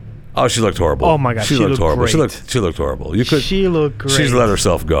 Oh, she looked horrible. Oh, my God, she she looked looked horrible. She great. looked horrible. She looked great. She's let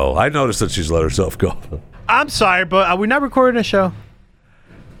herself go. I noticed that she's let herself go. I'm sorry, but are we not recording a show?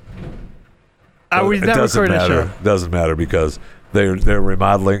 Are we It not doesn't recording a matter. show? Doesn't matter because they're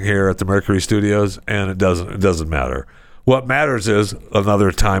remodeling here at the Mercury Studios, and it doesn't matter. What matters is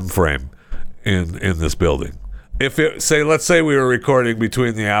another time frame in this building. If let's say we were recording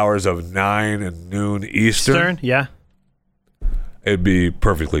between the hours of 9 and noon Eastern, Yeah. it'd be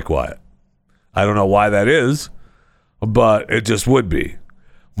perfectly quiet. I don't know why that is, but it just would be.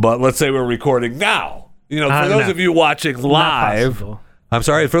 But let's say we're recording now. For those of you watching live, possible. I'm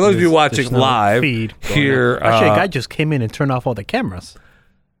sorry, for those of you watching There's no live feed going here. on. Actually, a guy just came in and turned off all the cameras.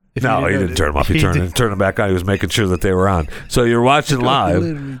 If No, he know- didn't turn them off. He if turned them back on. He was making sure that they were on. So you're watching live.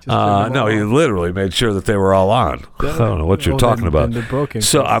 literally just turned them No, all he on. literally made sure that they were all on. I don't know what you're Oh, talking then about. they're broken.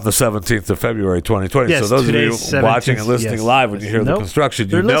 So on the 17th of February, 2020. Yes, so those of you today's watching 17th, and listening yes. live, when you hear the Nope. construction,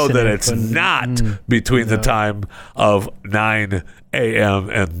 you They're know that listening, it's but- not between the time of 9 a.m.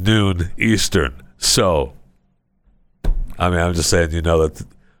 and noon Eastern. So, I'm just saying, that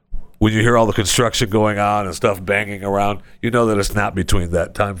when you hear all the construction going on and stuff banging around, you know that it's not between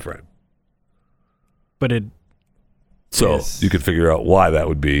that time frame. But it. So Yes. you can figure out why that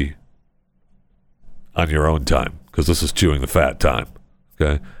would be on your own time, because this is Chewing the Fat time.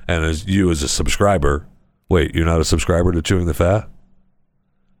 Okay. And as a subscriber, wait, you're not a subscriber to Chewing the Fat?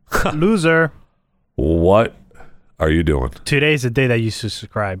 Loser. What are you doing? Today's the day that you should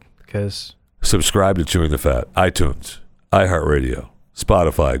subscribe because Subscribe to Chewing the Fat. iTunes, iHeartRadio,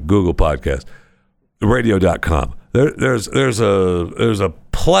 Spotify, Google Podcast, radio.com. There's a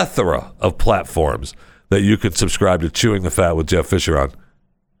plethora of platforms that you can subscribe to Chewing the Fat with Jeff Fisher on.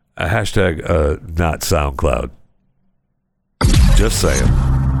 Hashtag not SoundCloud. Just saying.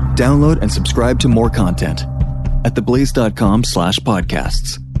 Download and subscribe to more content at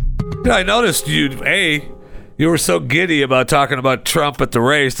theblaze.com/podcasts. I noticed you were so giddy about talking about Trump at the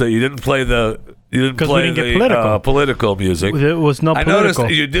race that you didn't play the 'Cause we didn't get political. Political music. there was no I political.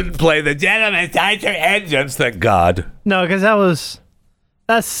 noticed you didn't play the gentleman start your engines. Thank God. No, because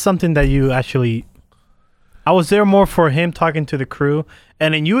that's something that you actually. I was there more for him talking to the crew,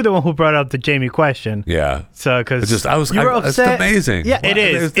 and then you were the one who brought up the Jamie question. Yeah. So, because It's just you were it's upset. amazing. Yeah, it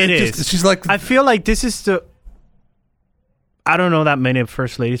is. It It just- is. She's like, I feel like this is the. I don't know that many of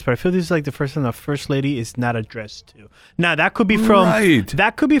first ladies, but I feel this is like the first time a first lady is not addressed to. Now that could be from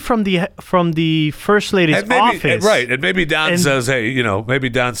the first lady's office, right? And maybe Don says, "Hey, maybe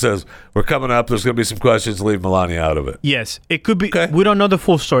Don says we're coming up. There's going to be some questions. Leave Melania out of it." Yes, it could be. Okay. We don't know the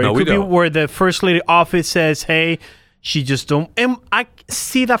full story. No, it could be where the first lady office says, "Hey, she just don't." And I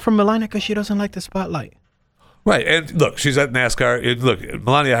see that from Melania because she doesn't like the spotlight. Right, and look, she's at NASCAR. And look,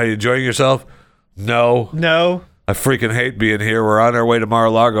 Melania, are you enjoying yourself? No. I freaking hate being here. We're on our way to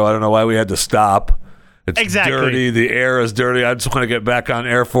Mar-a-Lago. I don't know why we had to stop. It's dirty. The air is dirty. I just want to get back on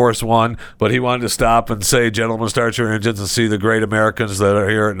Air Force One. But he wanted to stop and say, gentlemen, start your engines and see the great Americans that are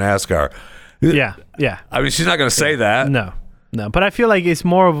here at NASCAR. Yeah. I mean, she's not going to say that. No. But I feel like it's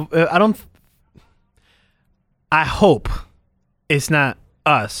more of, I hope it's not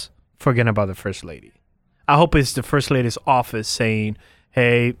us forgetting about the First Lady. I hope it's the First Lady's office saying,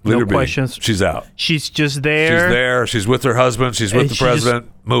 hey, no questions. She's out. She's just there. She's with her husband. She's with the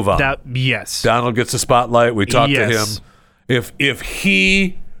president. Move on. Yes. Donald gets the spotlight. We talk to him. If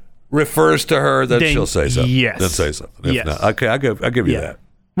he refers to her, then she'll say something. Yes. Then say something. If not, okay, I'll give you that.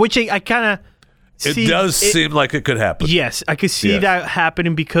 Which I kind of see. It does seem like it could happen. Yes, I could see that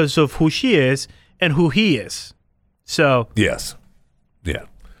happening because of who she is and who he is. So. Yes. Yeah.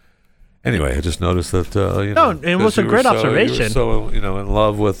 Anyway, I just noticed that, it was a great observation. You were so, in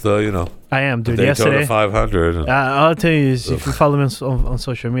love with, I am, dude. the Daytona Yesterday, 500. I'll tell you, if you follow me on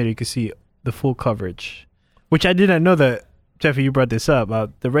social media, you can see the full coverage, which I didn't know that, Jeffy, you brought this up.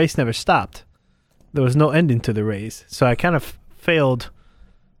 The race never stopped. There was no ending to the race. So I kind of failed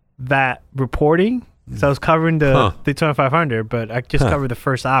that reporting. So I was covering the Daytona 500, but I just covered the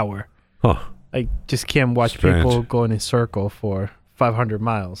first hour. I just can't watch people going in circle for 500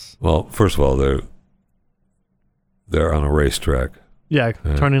 miles. Well, first of all, they're on a racetrack. Yeah,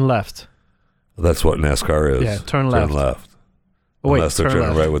 turning left. That's what NASCAR is. Yeah, turn left. Unless they're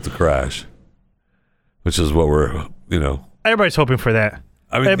turning right with the crash, which is what we're, Everybody's hoping for that.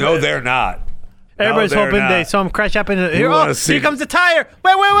 I mean, no, they're not. Everybody's hoping they saw him crash up into here. Here comes the tire.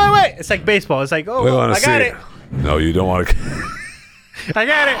 Wait. It's like baseball. It's like, I got it. No, you don't want to. I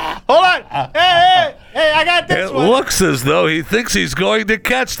got it. Hold on. Hey, I got this one. It looks as though he thinks he's going to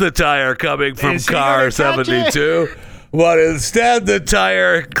catch the tire coming from car 72, but instead the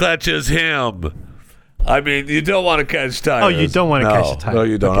tire clutches him. I mean, you don't want to catch tires. Oh, you don't want to catch the tire. No,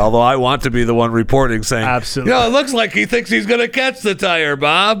 you don't. Okay. Although I want to be the one reporting saying, absolutely. It looks like he thinks he's going to catch the tire,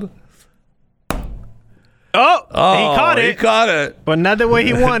 Bob. Oh, he caught it. He caught it. But not the way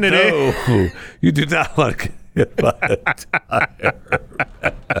he wanted it. You do not want to get by a tire.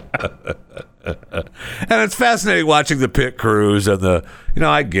 And it's fascinating watching the pit crews and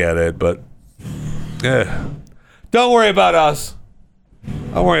I get it, but don't worry about us.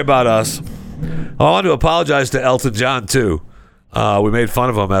 Don't worry about us. I want to apologize to Elton John, too. We made fun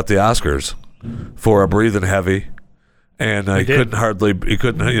of him at the Oscars for breathing heavy. And he couldn't, we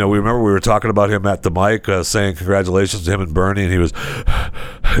remember we were talking about him at the mic saying congratulations to him and Bernie, and he was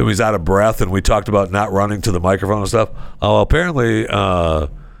out of breath, and we talked about not running to the microphone and stuff. Oh, apparently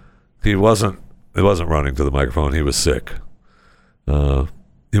he wasn't running to the microphone. He was sick.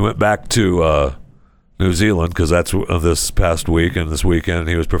 He went back to New Zealand because that's this past week and this weekend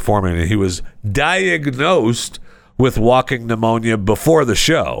he was performing, and he was diagnosed with walking pneumonia before the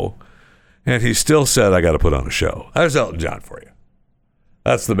show. And he still said, I got to put on a show. There's Elton John for you.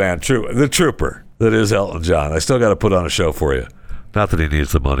 That's the man, the trooper that is Elton John. I still got to put on a show for you. Not that he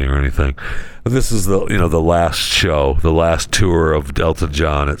needs the money or anything. But this is the last show, the last tour of Elton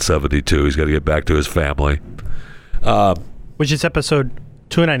John at 72. He's got to get back to his family. Which is episode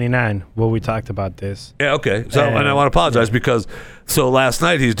 299, where we talked about this. Yeah, okay. So, and I want to apologize because last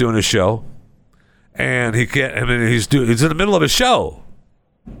night he's doing a show, and he can't. I mean, he's in the middle of a show.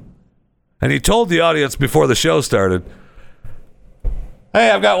 And he told the audience before the show started,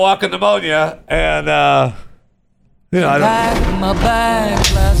 hey, I've got walking pneumonia, and, I packed my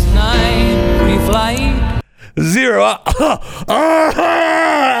bags last night, pre-flight. Zero.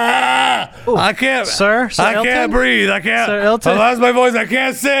 I can't. Sir I Elton? can't breathe. I can't. Sir Elton? I lost my voice. I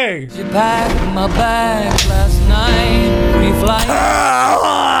can't sing. She packed my bags last night, pre-flight.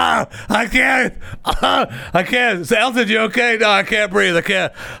 I can't. I can't. So, Elton, you okay? No, I can't breathe. I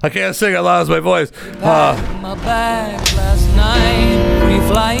can't sing. I lost my voice. Packed my bags last night,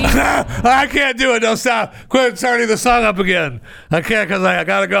 pre-flight. I can't do it. No, stop. Quit starting the song up again. I can't because I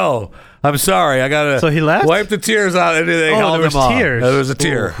got to go. I'm sorry. I got to. So he left? Wipe the tears out. And they held there was him tears. There was a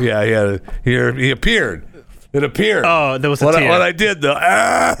tear. Ooh. Yeah, he appeared. It appeared. Oh, there was a tear. What I did, though,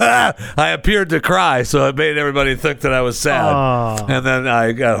 I appeared to cry, so it made everybody think that I was sad. Oh. And then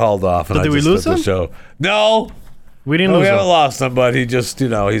I got hauled off. And So I did just we lose did the him? show. No. We didn't No, lose we him. haven't lost him, but he just,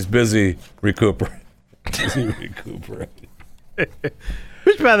 he's busy recuperating.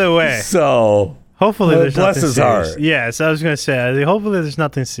 Which, by the way, So, hopefully there's bless nothing his serious. heart. Yes, I was going to say, hopefully there's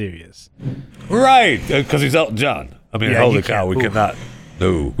nothing serious. right, because he's Elton John. I mean, Yeah, holy you cow, can't- we oof. cannot.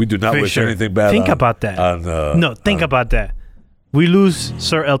 No, we do not wish Fisher, anything bad think on, about that. on, Think about that. We lose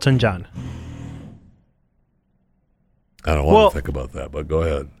Sir Elton John. I don't want to think about that, but go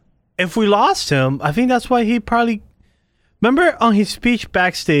ahead. If we lost him, I think that's why he probably... Remember on his speech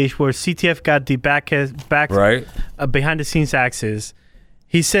backstage where CTF got the back Right? Behind the scenes access,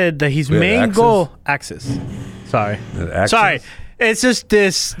 he said that his We had main access? goal... Access. Sorry. Access? Sorry. It's just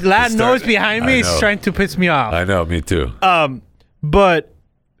this loud noise behind me. I It's know. trying to piss me off. I know, me too. But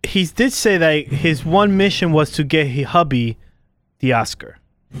he did say that his one mission was to get his hubby the Oscar.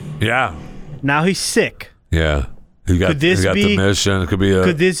 Yeah. Now he's sick. Yeah. He got the mission. It could be a...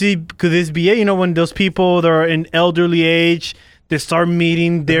 Could this be it? You know, when those people that are in elderly age, they start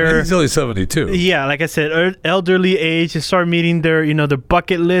meeting their... He's only 72. Yeah, like I said, elderly age, they start meeting their, their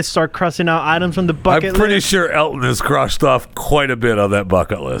bucket list, start crossing out items from the bucket I'm pretty list. sure Elton has crossed off quite a bit on that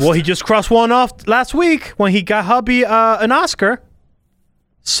bucket list. Well, he just crossed one off last week when he got hubby an Oscar.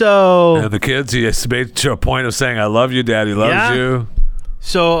 So... And the kids, he has made to a point of saying, I love you, Daddy loves you.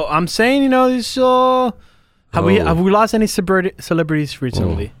 So I'm saying, this... Have we lost any celebrities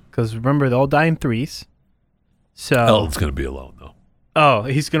recently? Because remember, they all die in threes. So Elton's going to be alone, though. Oh,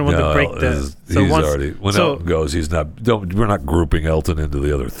 he's going to want to break the... When Elton goes, he's not... We're not grouping Elton into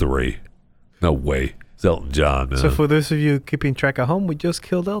the other three. No way. It's Elton John, man. So for those of you keeping track at home, we just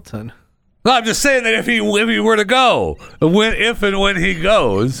killed Elton. No, I'm just saying that if he were to go, if and when he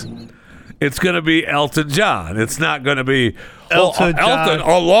goes, it's going to be Elton John. It's not going to be Elton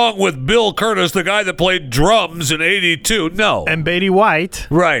along with Bill Curtis, the guy that played drums in '82. No. And Betty White.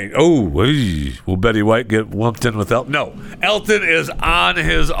 Right. Oh, will Betty White get lumped in with Elton? No. Elton is on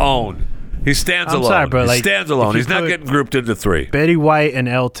his own. He stands alone. Sorry, bro, he stands alone. He's not getting grouped into three. Betty White and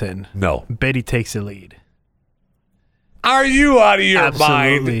Elton. No. Betty takes the lead. Are you out of your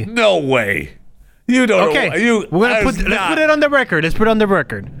Absolutely. mind? No way. You don't. Okay. Let's put it on the record. Let's put it on the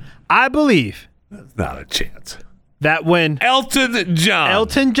record. I believe. That's not a chance. That when Elton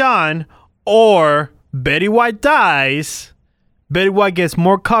John or Betty White dies, Betty White gets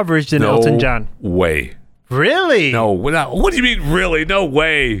more coverage than Elton John. Way. Really? No. What do you mean, really? No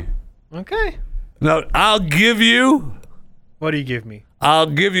way. Okay. No, I'll give you. What do you give me? I'll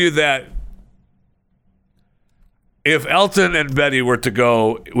give you that. If Elton and Betty were to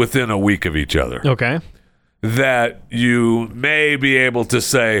go within a week of each other, okay, that you may be able to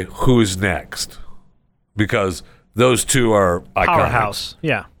say who's next, because those two are iconic. Powerhouse.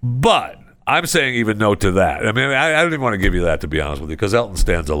 Yeah. But I'm saying even no to that. I mean, I don't even want to give you that, to be honest with you, because Elton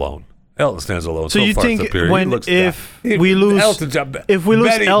stands alone. So you think if we we lose Elton John,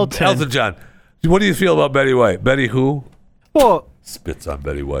 Elton John, what do you feel about Betty White? Betty who? Well, spits on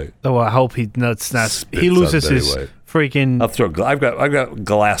Betty White. Oh, I hope he loses his freaking. I've got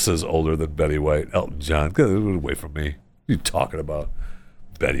glasses older than Betty White. Elton John, get away from me. What are you talking about?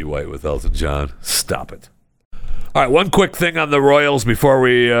 Betty White with Elton John. Stop it. All right, one quick thing on the Royals before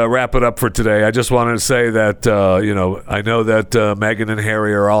we wrap it up for today. I just wanted to say that, I know that Meghan and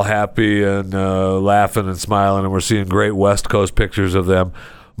Harry are all happy and laughing and smiling, and we're seeing great West Coast pictures of them.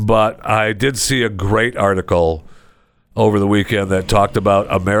 But I did see a great article over the weekend that talked about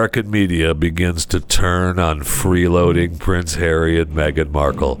American media begins to turn on freeloading Prince Harry and Meghan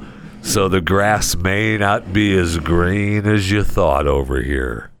Markle. So the grass may not be as green as you thought over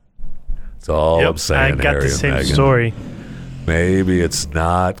here. That's all I'm saying. I got Harry the same and Meghan. story. Maybe it's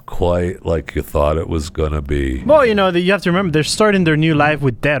not quite like you thought it was going to be. Well, you have to remember, they're starting their new life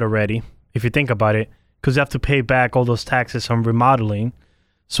with debt already, if you think about it, because they have to pay back all those taxes on remodeling.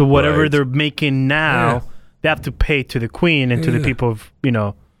 So whatever they're making now, they have to pay to the Queen and to the people of,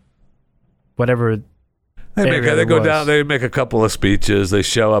 whatever. They go down, they make a couple of speeches, they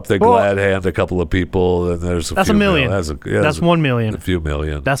show up, they glad hand a couple of people, and there's that's few $1 million. That's 1 million. A few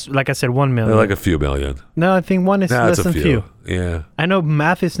million. That's, like I said, 1 million. They're like a few million. No, I think one is less than few. Yeah. I know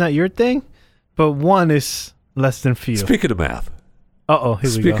math is not your thing, but one is less than few. Speaking of math. Here we go.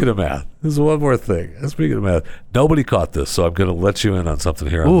 Speaking of math, there's one more thing. Speaking of math, nobody caught this, so I'm going to let you in on something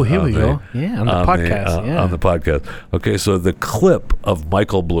here. Oh, here we go. Yeah, on the podcast. On the podcast. Okay, so the clip of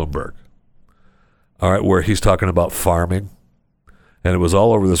Michael Bloomberg, all right, where he's talking about farming, and it was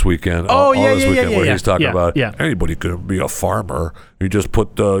all over this weekend. Where he's talking about anybody can be a farmer. You just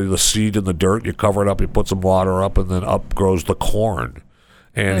put the seed in the dirt, you cover it up, you put some water up, and then up grows the corn.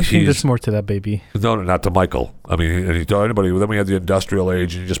 And I think there's more to that, baby. No, not to Michael. I mean, and he told anybody. Then we had the industrial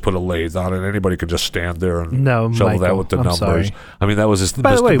age, and you just put a lathe on it. Anybody could just stand there and shovel Michael, that with the numbers. Sorry. I mean, that was his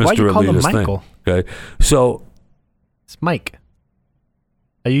By the way, why do you call him elitist Michael? thing. Okay, so it's Mike.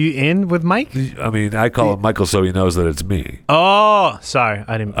 Are you in with Mike? I mean, I call him Michael so he knows that it's me. Oh, sorry,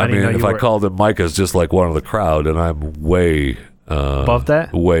 I didn't. I mean, know if you I were called him Mike, it's just like one of the crowd, and I'm way above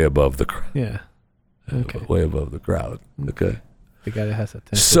that. Way above the crowd. Yeah. Okay. Way above the crowd. Okay. The guy that has a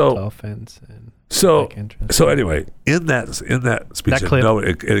 10-foot tall fence and back entrance. So anyway, in that speech, that clip. No,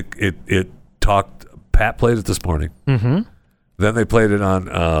 it talked. Pat played it this morning. Mm-hmm. Then they played it on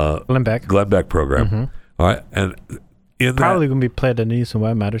Glenn Beck program. Mm-hmm. All right, and in probably going to be played at News and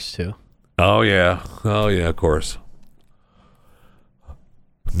Why Matters too. Oh yeah, of course.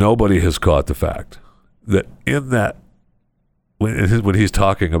 Nobody has caught the fact that in that when he's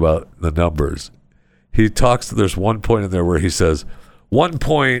talking about the numbers. He talks. There's one point in there where he says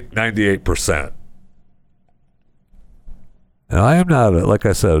 1.98%. And I am not, like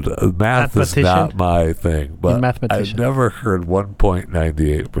I said, math is not my thing. But I've never heard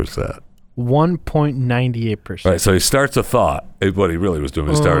 1.98%. 1.98%. Right. So he starts a thought. What he really was doing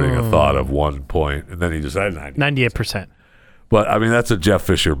was starting a thought of 1 point, and then he just said 98%. But I mean, that's a Jeff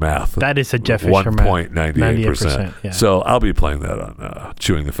Fisher math. That is a Jeff Fisher math. 1.98%. Yeah. So I'll be playing that on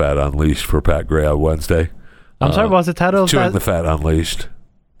Chewing the Fat Unleashed for Pat Gray on Wednesday. I'm sorry, what was the title of that? Chewing the Fat Unleashed.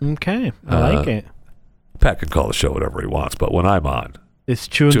 Okay, I like it. Pat can call the show whatever he wants, but when I'm on, it's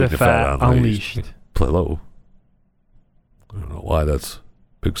Chewing the Fat Unleashed. Play low. I don't know why that's a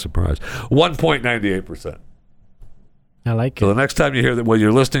big surprise. 1.98%. I like it. So the next time you hear that, when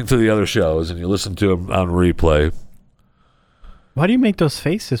you're listening to the other shows and you listen to them on replay. Why do you make those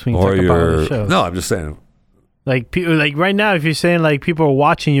faces when you talk about the shows? No, I'm just saying. Like right now, if you're saying like people are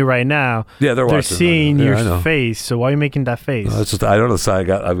watching you right now, they're seeing your face. So why are you making that face? No, it's just I don't know. So I've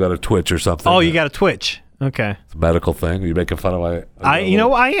got a twitch or something. Oh, you got a twitch. Okay. It's a medical thing. Are you making fun of my? I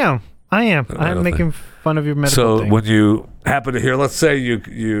am. I'm making fun of your medical thing. So when you happen to hear, let's say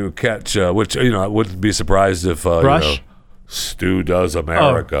you catch, which I wouldn't be surprised if Stu Does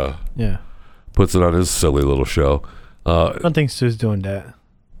America. Oh, yeah. Puts it on his silly little show. I don't think Stu's doing that.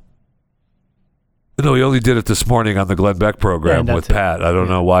 No, he only did it this morning on the Glenn Beck program with Pat. I don't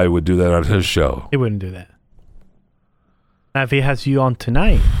know why he would do that on his show. He wouldn't do that. Now, if he has you on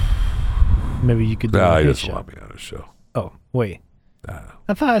tonight, maybe you could do it on his show. No, he doesn't want me on his show. Oh, wait.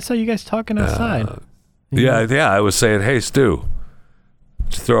 I saw you guys talking outside. Yeah, I was saying, hey, Stu,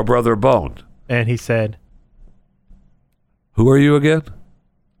 just throw a brother a bone. And he said, who are you again?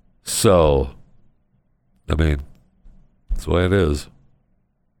 So, I mean, that's the way it is.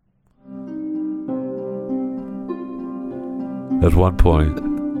 At one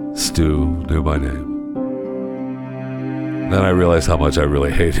point, Stu knew my name. Then I realized how much I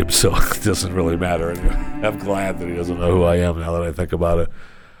really hate him, so it doesn't really matter anyway. I'm glad that he doesn't know who I am now that I think about it.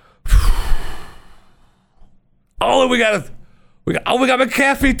 Oh, we got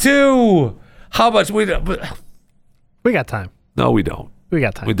McAfee too. How much we got time. No, we don't. We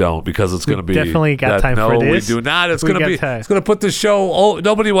got time. We don't, because it's going to be definitely got time for this. No, we do not. It's going to be. It's going to put the show. Oh,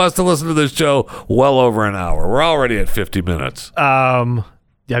 nobody wants to listen to this show well over an hour. We're already at 50 minutes. Have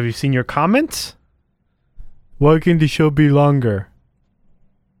you seen your comments? Why can't the show be longer?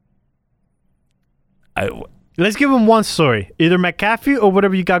 Let's give him one story, either McAfee or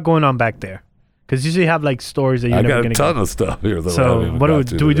whatever you got going on back there, because usually you have like stories that you're never going to. I got a ton of stuff here. So what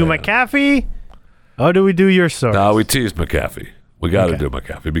do we do? McAfee, or do we do your story? No, we teased McAfee. We got to do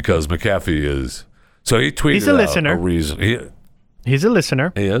McAfee because McAfee is. So he tweeted he's a listener. A reason. He's a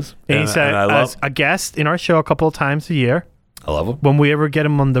listener. He is. And he's as a guest in our show a couple of times a year. I love him. When we ever get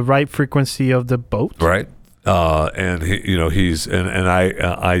him on the right frequency of the boat. Right. And he's and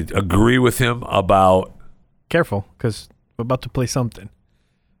I agree with him about. Careful, because we're about to play something.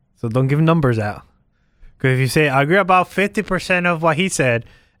 So don't give numbers out. Because if you say I agree about 50% of what he said,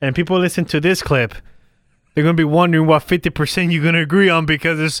 and people listen to this clip, they're going to be wondering what 50% you're going to agree on,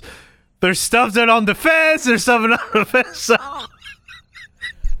 because there's stuff that on the fence, there's stuff not on the fence. So.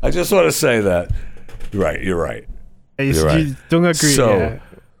 I just want to say that. You're right. You're right. You don't agree. So, yeah.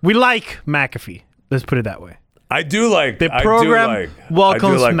 We like McAfee. Let's put it that way. I do like the program.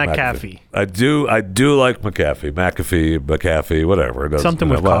 Welcomes McAfee. I do like McAfee. McAfee, whatever. It doesn't, something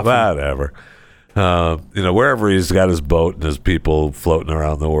with coffee. Whatever. Wherever he's got his boat and his people floating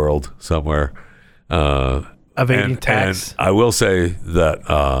around the world somewhere. Evading tax. And I will say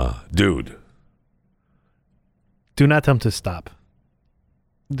that, dude. Do not tell him to stop.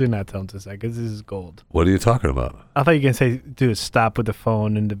 Do not tell him to stop, because this is gold. What are you talking about? I thought you were going to say, dude, stop with the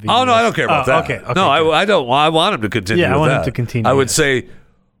phone and the video. Oh, no, I don't care about that. Okay, no, I don't. I want him to continue. Yeah, I want him to continue. I would say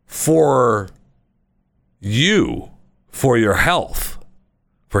for you, for your health,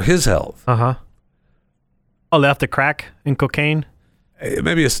 for his health. Oh, left the crack and cocaine.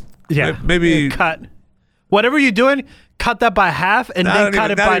 Maybe maybe cut whatever you're doing. Cut that by half, and then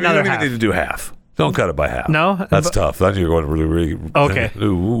cut it by another half. You don't even need to do half. Don't cut it by half. No, that's tough. Then you're going to really okay.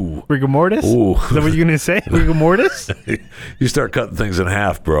 Ooh. Rigor mortis. Ooh. Is that what you're gonna say? Rigor mortis. You start cutting things in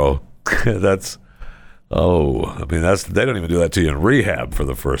half, bro. That's. Oh, I mean, they don't even do that to you in rehab for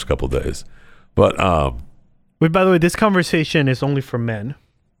the first couple of days. But wait, by the way, this conversation is only for men.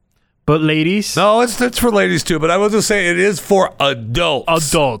 But ladies? No, it's for ladies too, but I was just saying it is for adults.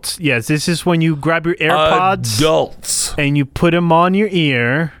 Adults, yes. This is when you grab your AirPods. Adults. And you put them on your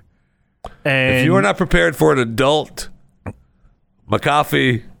ear. And if you are not prepared for an adult,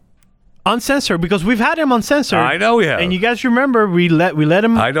 McAfee. Uncensored, because we've had him uncensored. I know we have. And you guys remember, we let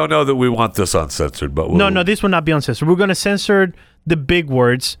him. I don't know that we want this uncensored, but No, this will not be uncensored. We're going to censor the big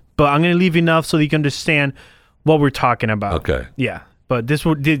words, but I'm going to leave enough so you can understand what we're talking about. Okay. Yeah. But this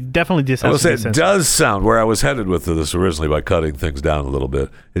will definitely this. I will say it does sound where I was headed with this originally by cutting things down a little bit.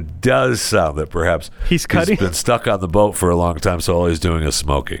 It does sound that perhaps he's been stuck on the boat for a long time, so all he's doing is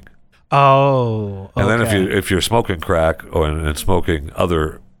smoking. Oh, okay. And then if you're smoking crack and smoking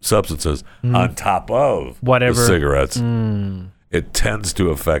other substances on top of whatever the cigarettes, it tends to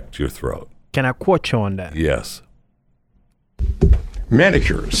affect your throat. Can I quote you on that? Yes.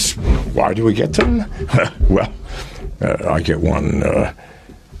 Manicures. Why do we get them? Well, I get one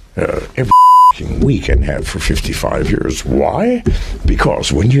every week and have for 55 years. Why?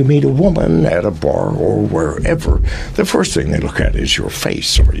 Because when you meet a woman at a bar or wherever, the first thing they look at is your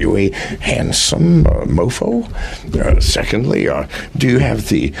face. Are you a handsome mofo? Secondly, do you have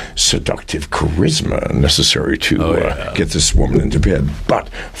the seductive charisma necessary to get this woman into bed? But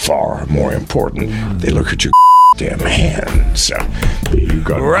far more important, they look at your damn hands. You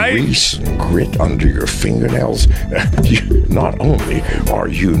got grease and grit under your fingernails. Not only are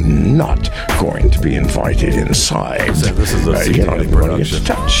you not going to be invited inside, you're not even going to get to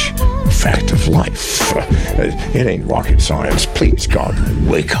touch. Fact of life. It ain't rocket science. Please, God,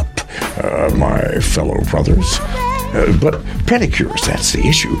 wake up, my fellow brothers. But pedicures, that's the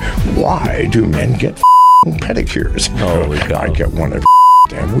issue. Why do men get pedicures? I get one every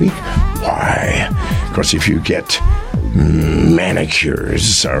damn week. Why? Because if you get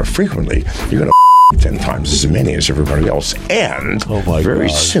manicures frequently, you're going to 10 times as many as everybody else. And very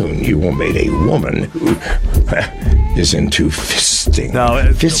soon you will meet a woman who is into fisting.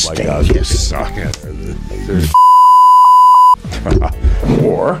 Fisting, yes.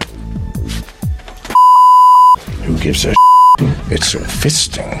 Or who gives a it's so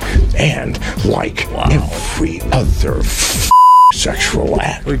fisting. And like every other sexual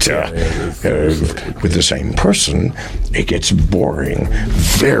act with the same person, it gets boring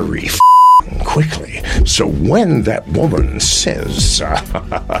very quickly. So when that woman says,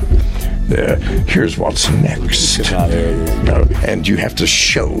 here's what's next, and you have to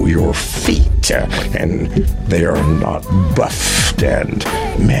show your feet, and they are not buffed and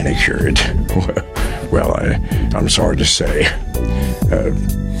manicured, well, I'm sorry to say,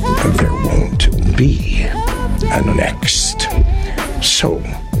 there won't be a next. So,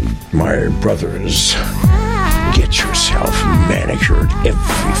 my brothers, get yourself manicured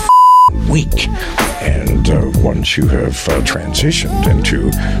every week. And once you have transitioned into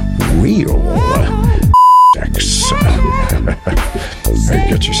real sex,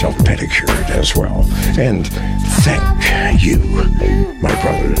 get yourself pedicured as well. And thank you, my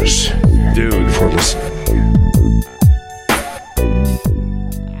brothers, for listening.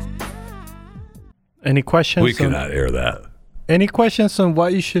 Any questions? We cannot air that. Any questions on why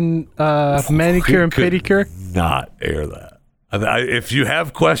you should manicure and pedicure? Not air that. If you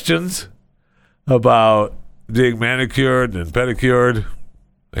have questions about being manicured and pedicured,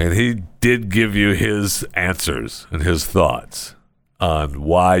 and he did give you his answers and his thoughts on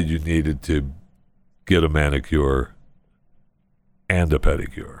why you needed to get a manicure and a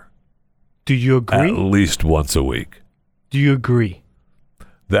pedicure. Do you agree? At least once a week. Do you agree?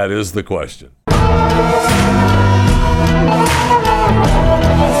 That is the question.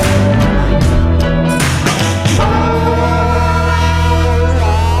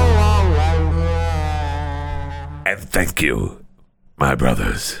 And thank you, my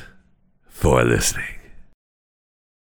brothers, for listening.